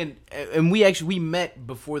understand. And we met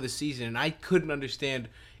before the season, and I couldn't understand.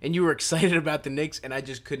 And you were excited about the Knicks, and I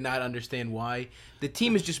just could not understand why. The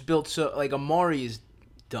team is just built so like Amari is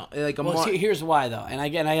done. Well, see, here's why though, and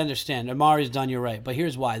again, I understand Amari's done. You're right, but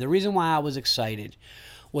here's why. The reason why I was excited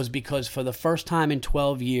was because for the first time in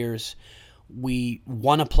 12 years, we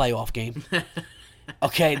won a playoff game.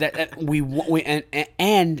 Okay,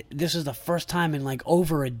 and this is the first time in like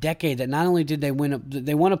over a decade that not only did they won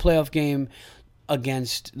a playoff game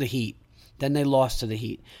against the Heat, then they lost to the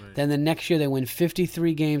Heat. Right. Then the next year they win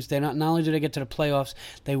 53 games. They not only do they get to the playoffs,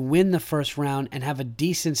 they win the first round and have a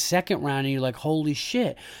decent second round, and you're like, holy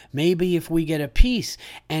shit, maybe if we get a piece.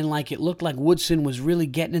 And like it looked like Woodson was really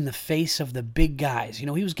getting in the face of the big guys. He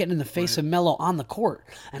was getting in the face of Melo on the court.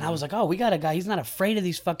 And I was like, oh, we got a guy. He's not afraid of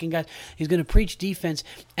these fucking guys. He's going to preach defense.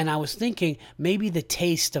 And I was thinking maybe the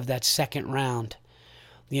taste of that second round,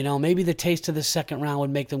 maybe the taste of the second round would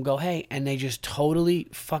make them go, hey, and they just totally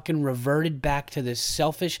fucking reverted back to this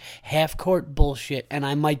selfish half-court bullshit, and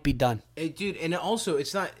I might be done. Hey, dude, and also,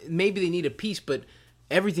 it's not, maybe they need a piece, but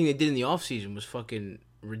everything they did in the offseason was fucking,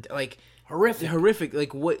 like, horrific.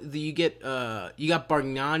 Like, you got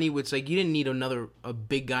Bargnani, which, like, you didn't need a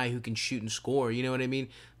big guy who can shoot and score, you know what I mean?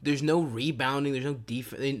 There's no rebounding, there's no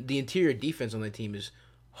defense. The interior defense on that team is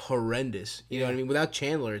horrendous. You know what I mean? Without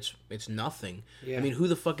Chandler, it's nothing. Yeah. I mean, who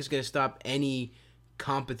the fuck is going to stop any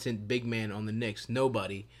competent big man on the Knicks?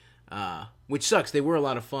 Nobody. Which sucks. They were a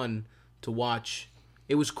lot of fun to watch.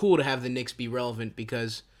 It was cool to have the Knicks be relevant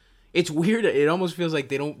because it's weird. It almost feels like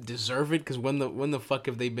they don't deserve it because when the fuck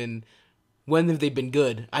have they been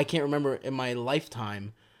good? I can't remember in my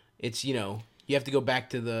lifetime. It's, you have to go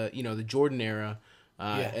back to the Jordan era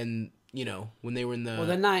and when they were in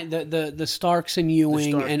the Starks and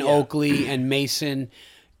Ewing and Oakley and Mason,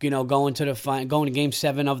 going to Game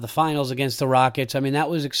 7 of the finals against the Rockets. I mean, that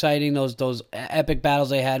was exciting. Those epic battles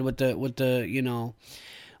they had with the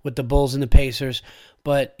Bulls and the Pacers.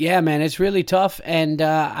 But yeah, man, it's really tough, and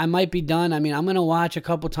I might be done. I mean, I'm gonna watch a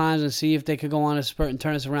couple times and see if they could go on a spurt and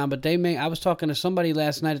turn us around. But I was talking to somebody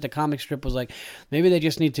last night at the comic strip, was like, maybe they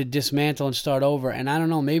just need to dismantle and start over. And I don't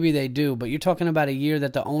know, maybe they do. But you're talking about a year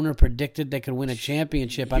that the owner predicted they could win a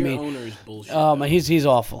championship. Your owner is bullshit. He's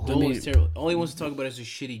awful. He's terrible. All he wants to talk about is a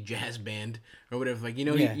shitty jazz band or whatever. Like he's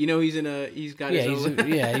got his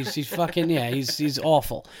own. He's fucking he's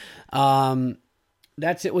awful.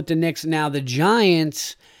 That's it with the Knicks. Now, the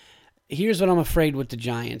Giants, here's what I'm afraid with the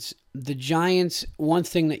Giants. The Giants, one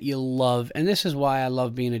thing that you love, and this is why I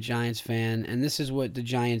love being a Giants fan, and this is what the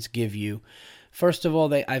Giants give you. First of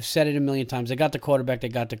all, I've said it a million times. They got the quarterback. They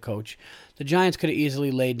got the coach. The Giants could have easily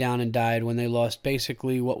laid down and died when they lost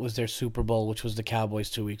basically what was their Super Bowl, which was the Cowboys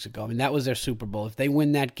 2 weeks ago. I mean, that was their Super Bowl. If they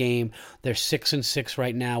win that game, they're 6-6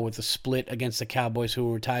 right now with a split against the Cowboys, who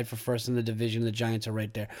were tied for first in the division. The Giants are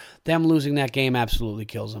right there. Them losing that game absolutely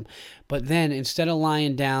kills them. But then instead of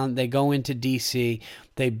lying down, they go into D.C.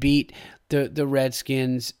 They beat the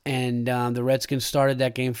Redskins, and the Redskins started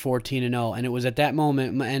that game 14-0, and it was at that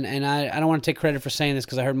moment, and I don't want to take credit for saying this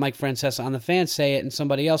because I heard Mike Francesa on the fan say it and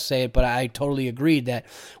somebody else say it, but I totally agreed that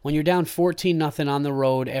when you're down 14-0 on the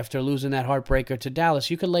road after losing that heartbreaker to Dallas,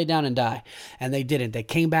 you could lay down and die, and they didn't. They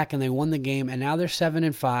came back and they won the game, and now they're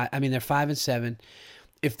 7-5. I mean, they're 5-7.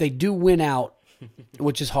 If they do win out,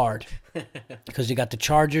 which is hard, because you got the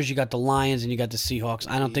Chargers, you got the Lions, and you got the Seahawks.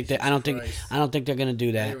 I don't think they're going to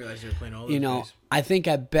do that. I didn't realize they were playing all those days. I think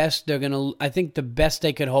at best I think the best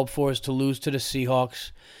they could hope for is to lose to the Seahawks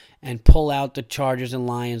and pull out the Chargers and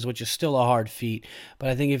Lions, which is still a hard feat. But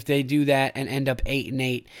I think if they do that and end up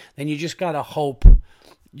 8-8, then you just gotta hope.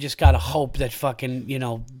 That fucking,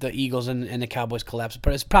 the Eagles and the Cowboys collapse.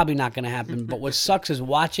 But it's probably not going to happen. But what sucks is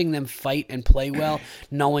watching them fight and play well,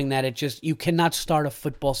 knowing that you cannot start a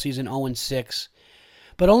football season 0-6.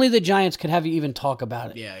 But only the Giants could have you even talk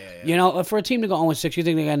about it. Yeah. For a team to go 0-6, you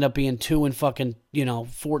think they end up being 2 and fucking,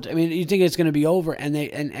 4. I mean, you think it's going to be over, and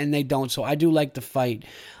they don't. So I do like the fight.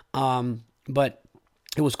 But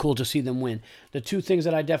it was cool to see them win. The two things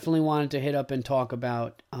that I definitely wanted to hit up and talk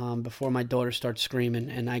about before my daughter starts screaming,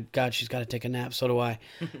 and she's got to take a nap. So do I.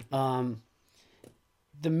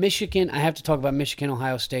 The Michigan, I have to talk about Michigan,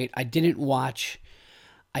 Ohio State. I didn't watch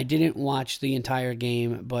the entire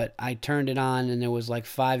game, but I turned it on and there was like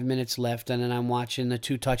 5 minutes left, and then I'm watching the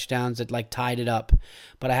 2 touchdowns that like tied it up.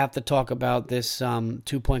 But I have to talk about this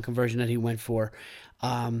 2-point conversion that he went for.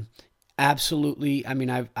 Absolutely. I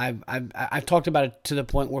mean, I've talked about it to the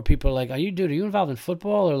point where people are like, "Are you involved in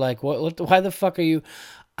football?" Or like, "What? Why the fuck are you?"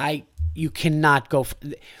 You cannot go.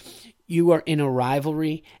 You are in a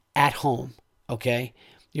rivalry at home. Okay,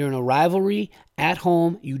 you're in a rivalry at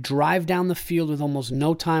home. You drive down the field with almost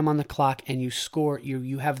no time on the clock, and you score.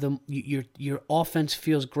 You have your offense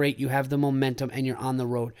feels great. You have the momentum, and you're on the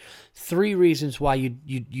road. 3 reasons why you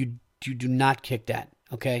do not kick that.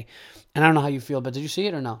 Okay, and I don't know how you feel, but did you see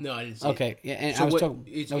it or no? No, I didn't see it. Okay, yeah, and so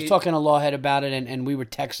I was talking to Lawhead about it, and we were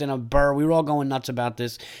texting a burr. We were all going nuts about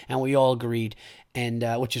this, and we all agreed, and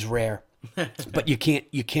which is rare. But you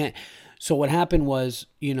can't. So what happened was,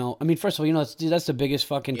 first of all, that's the biggest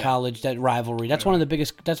fucking college, that rivalry. That's one of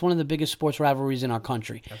the biggest sports rivalries in our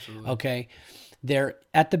country. Absolutely. Okay, they're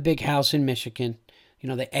at the big house in Michigan.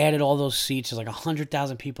 They added all those seats. There's like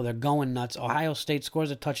 100,000 people. They're going nuts. Ohio State scores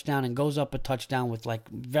a touchdown and goes up a touchdown with like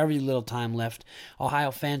very little time left. Ohio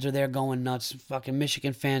fans are there going nuts. Fucking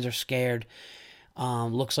Michigan fans are scared.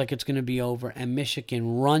 Looks like it's going to be over. And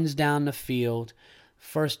Michigan runs down the field.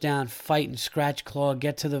 First down, fight and scratch claw,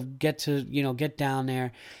 get down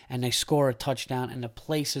there, and they score a touchdown, and the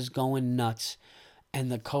place is going nuts.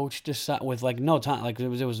 And the coach decides, with like no time, like there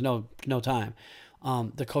was no time.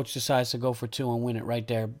 The coach decides to go for 2 and win it right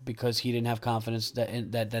there because he didn't have confidence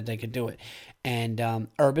that they could do it. And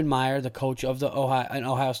Urban Meyer, the coach of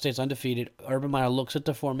Ohio State's undefeated, Urban Meyer looks at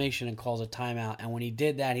the formation and calls a timeout. And when he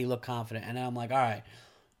did that, he looked confident. And I'm like, all right,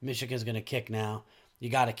 Michigan's going to kick now. You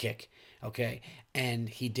got to kick, okay? And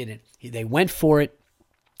he didn't. They went for it.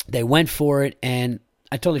 And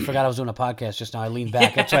I totally forgot I was doing a podcast just now. I leaned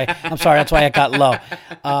back. That's why. I'm sorry. That's why I got low.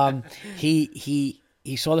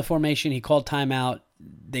 He saw the formation. He called timeout.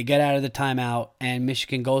 They get out of the timeout, and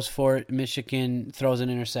Michigan goes for it. Michigan throws an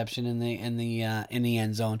interception in the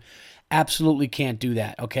end zone. Absolutely can't do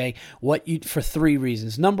that. Okay, for 3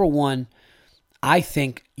 reasons. Number 1, I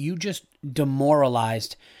think you just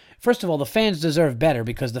demoralized. First of all, the fans deserve better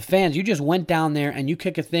because the fans, you just went down there and you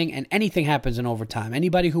kick a thing and anything happens in overtime.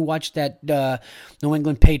 Anybody who watched that New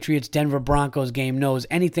England Patriots Denver Broncos game knows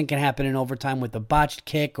anything can happen in overtime with a botched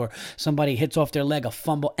kick or somebody hits off their leg, a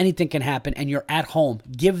fumble. Anything can happen, and you're at home.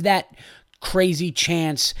 Give that crazy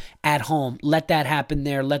chance at home. Let that happen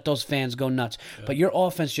there. Let those fans go nuts. Yeah. But your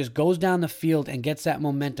offense just goes down the field and gets that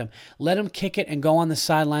momentum. Let them kick it and go on the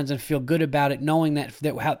sidelines and feel good about it, knowing that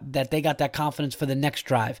they got that confidence for the next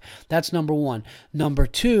drive. That's number 1. Number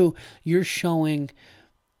 2, you're showing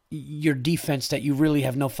your defense that you really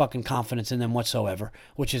have no fucking confidence in them whatsoever,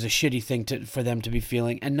 which is a shitty thing for them to be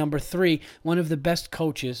feeling. And number 3, one of the best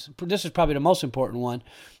coaches, this is probably the most important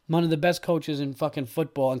one of the best coaches in fucking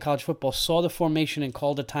football and college football, saw the formation and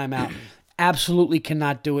called a timeout absolutely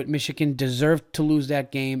cannot do it. Michigan deserved to lose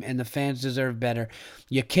that game, and the fans deserve better.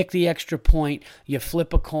 You kick the extra point, you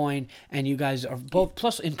flip a coin, and you guys are both.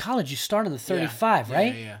 Plus, in college, you start on the 35,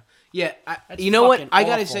 right? Yeah. You know what? I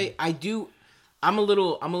gotta say, I do. I'm a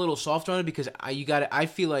little soft on it because I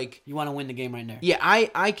feel like you want to win the game right there. Yeah,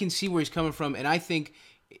 I can see where he's coming from, and I think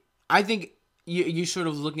you're sort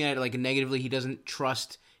of looking at it like negatively. He doesn't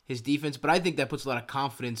trust his defense, but I think that puts a lot of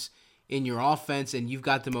confidence in your offense, and you've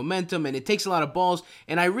got the momentum, and it takes a lot of balls.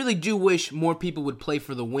 And I really do wish more people would play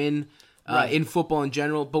for the win in football in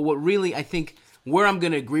general. But what really I think where I'm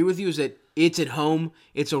going to agree with you is that it's at home,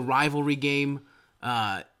 it's a rivalry game.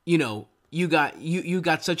 You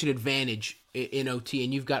got such an advantage in OT,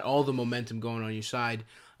 and you've got all the momentum going on your side.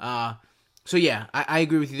 So yeah, I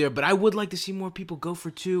agree with you there. But I would like to see more people go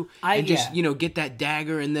for two and just get that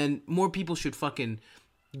dagger, and then more people should fucking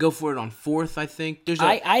go for it on fourth. I think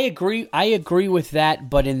I agree. I agree with that.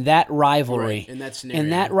 But in that rivalry, in that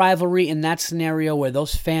scenario where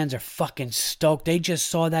those fans are fucking stoked, they just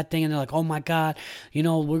saw that thing and they're like, "Oh my god, we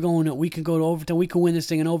can go to overtime. We can win this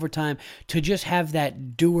thing in overtime." To just have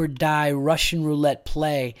that do or die Russian roulette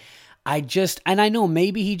play. And I know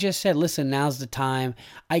maybe he just said, listen, now's the time.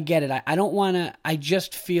 I get it. I don't want to, I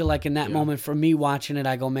just feel like in that moment for me watching it,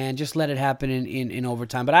 I go, man, just let it happen in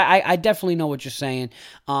overtime. But I definitely know what you're saying.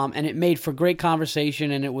 And it made for great conversation,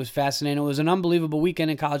 and it was fascinating. It was an unbelievable weekend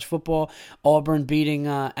in college football. Auburn beating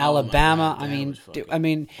Alabama. God, I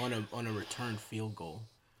mean, on a return field goal.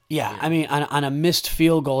 Yeah, I mean, on a missed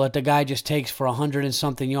field goal that the guy just takes for 100 and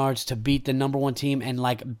something yards to beat the number one team, and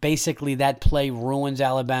basically that play ruins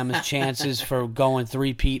Alabama's chances for going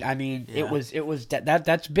three-peat. I mean, it was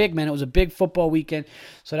that's big, man. It was a big football weekend,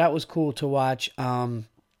 so that was cool to watch. Well,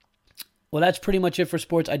 that's pretty much it for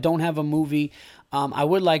sports. I don't have a movie. I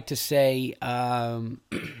would like to say,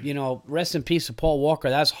 rest in peace to Paul Walker.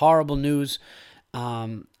 That's horrible news.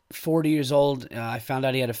 40 years old. I found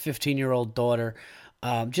out he had a 15-year-old daughter.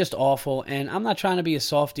 Just awful. And I'm not trying to be a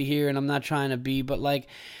softie here, and I'm not trying to be, but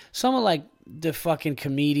some of the fucking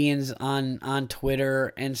comedians on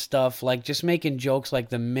Twitter and stuff, just making jokes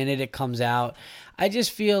the minute it comes out. I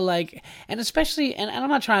just feel and especially, and I'm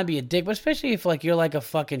not trying to be a dick, but especially if you're a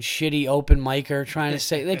fucking shitty open micer trying to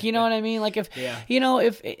say, you know what I mean? If,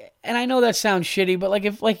 and I know that sounds shitty, but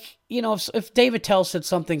if David Tell said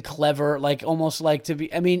something clever, almost to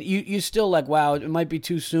be, I mean, you still wow, it might be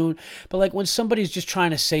too soon, but when somebody's just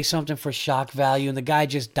trying to say something for shock value and the guy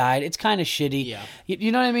just died, it's kind of shitty. Yeah.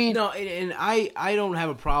 You know what I mean? No, and I don't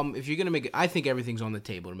have a problem if you're gonna make it. I think everything's on the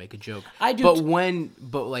table to make a joke. I do, but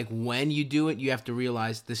when you do it, you have to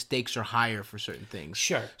realize the stakes are higher for certain things.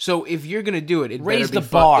 Sure. So if you're gonna do it, raise the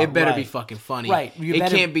bar. It better be fucking funny. Right. It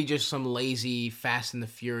can't be just some lazy Fast and the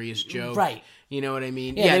Furious joke. Right. You know what I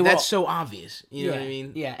mean? Yeah, that's so obvious. You know what I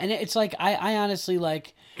mean? Yeah, and it's I honestly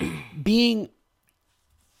being.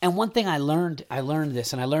 And one thing I learned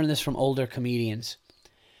this from older comedians.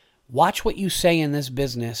 Watch what you say in this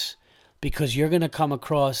business, because you're going to come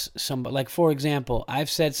across somebody. For example, I've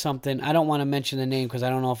said something. I don't want to mention the name because I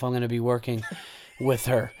don't know if I'm going to be working with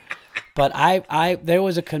her. But there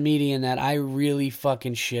was a comedian that I really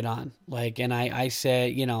fucking shit on. And I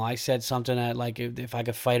said, I said something that if I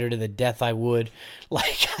could fight her to the death, I would.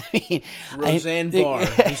 I mean, Roseanne Barr.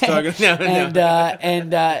 He's talking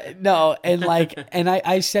and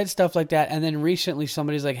I said stuff like that. And then recently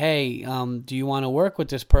somebody's like, hey, do you want to work with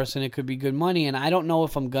this person? It could be good money. And I don't know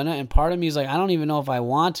if I'm gonna. And part of me is I don't even know if I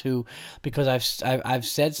want to, because I've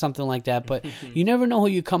said something like that. But you never know who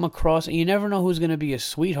you come across, and you never know who's gonna be a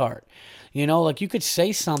sweetheart. You could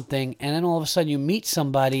say something, and then all of a sudden you meet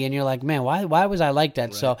somebody, and you're like, man, why was I like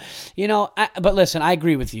that? Right. So, but listen, I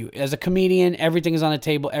agree with you. As a comedian, everything is on the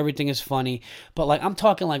table, everything is funny. But I'm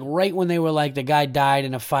talking right when they were the guy died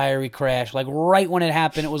in a fiery crash, right when it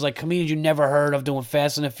happened, it was comedians you never heard of doing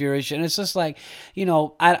Fast and the Furious, and it's just I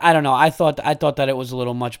don't know. I thought that it was a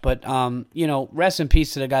little much, but rest in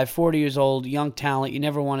peace to the guy, 40 years old, young talent. You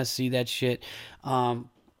never want to see that shit.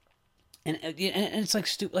 And it's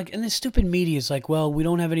stupid. And the stupid media is well, we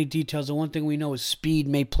don't have any details. The one thing we know is speed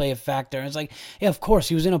may play a factor. And it's yeah, of course,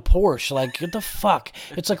 he was in a Porsche. What the fuck?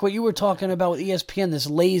 It's what you were talking about with ESPN, this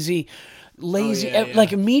lazy,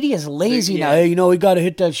 media is lazy now. Hey, we got to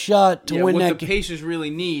hit that shot to win that game. What the Pacers really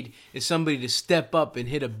need is somebody to step up and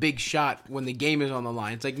hit a big shot when the game is on the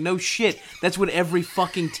line. It's no shit. That's what every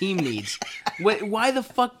fucking team needs. Why the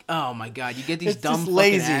fuck? Oh my god, you get these dumb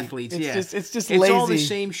fucking athletes. It's just it's lazy. All the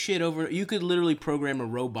same shit over. You could literally program a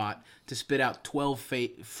robot to spit out 12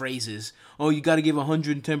 phrases. Oh, you got to give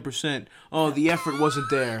 110%. Oh, the effort wasn't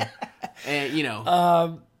there. And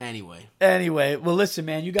Anyway, well, listen,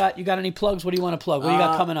 man. You got any plugs? What do you want to plug? What do you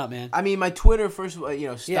got coming up, man? I mean, my Twitter first.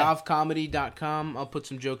 Stavcomedy.com. I'll put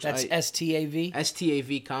some jokes. That's STAV.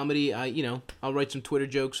 STAV comedy. I'll write some Twitter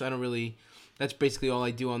jokes. I don't really. That's basically all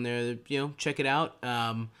I do on there. Check it out.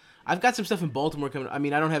 I've got some stuff in Baltimore coming. I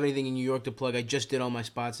mean, I don't have anything in New York to plug. I just did all my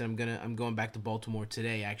spots, and I'm going back to Baltimore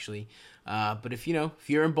today, actually. But if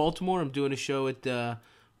you're in Baltimore, I'm doing a show with the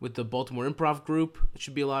Baltimore Improv Group. It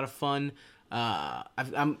should be a lot of fun.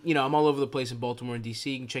 I'm all over the place in Baltimore and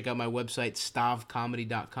DC. You can check out my website,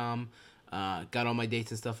 stavcomedy.com. Got all my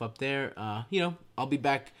dates and stuff up there. I'll be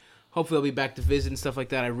back. Hopefully, I'll be back to visit and stuff like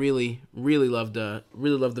that. I really love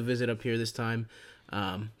the visit up here this time.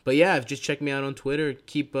 But yeah, just check me out on Twitter.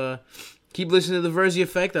 Keep listening to the Verzi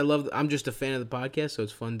Effect. I'm just a fan of the podcast, so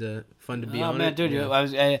it's fun to be on. Oh man, dude,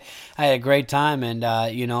 I had a great time, and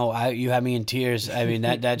you had me in tears. I mean,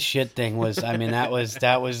 that shit thing was. I mean, that was.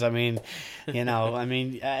 I mean,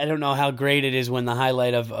 I don't know how great it is when the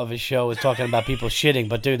highlight of a show is talking about people shitting,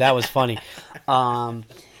 but dude, that was funny.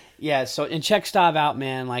 Yeah, and check Stav out,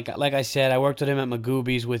 man. Like I said, I worked with him at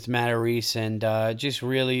Magoobies with Matt Reese, and just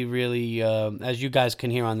really, as you guys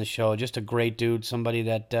can hear on the show, just a great dude. Somebody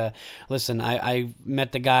that, listen, I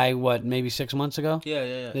met the guy, maybe 6 months ago?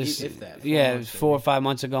 Yeah. If that. 4 or 5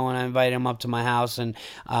 months ago, and I invited him up to my house. And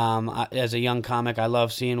as a young comic, I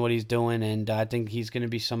love seeing what he's doing, and I think he's going to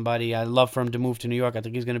be somebody. I love for him to move to New York. I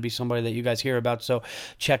think he's going to be somebody that you guys hear about. So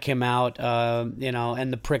check him out.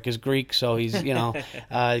 And the prick is Greek, so he's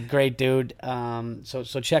great dude.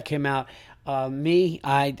 So check him out.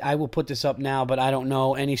 I will put this up now, but I don't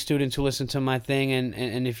know any students who listen to my thing,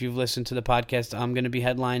 and if you've listened to the podcast, I'm going to be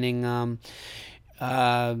headlining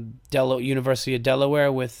University of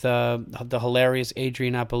Delaware with the hilarious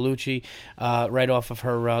Adrienne Appalucci, right off of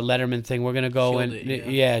her Letterman thing. We're going to go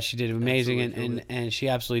she did amazing, and she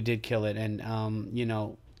absolutely did kill it, and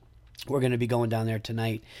we're going to be going down there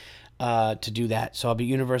tonight to do that. So I'll be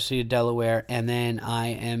University of Delaware, and then I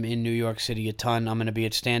am in New York City a ton. I'm going to be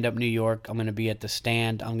at Stand Up New York. I'm going to be at The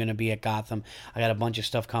Stand. I'm going to be at Gotham. I got a bunch of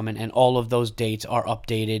stuff coming, and all of those dates are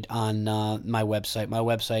updated on my website. My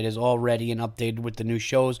website is all ready and updated with the new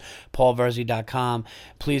shows, paulverzi.com.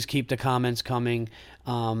 Please keep the comments coming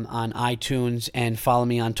on iTunes, and follow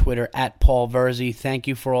me on Twitter at Paul Verzi. Thank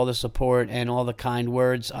you for all the support and all the kind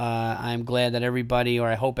words. I'm glad that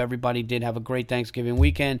I hope everybody did have a great Thanksgiving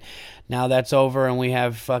weekend. Now that's over, and we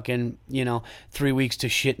have fucking 3 weeks to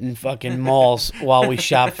shit in fucking malls while we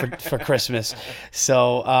shop for Christmas.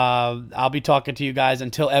 So I'll be talking to you guys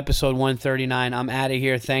until episode 139. I'm out of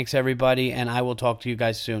here. Thanks everybody, and I will talk to you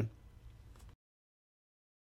guys soon.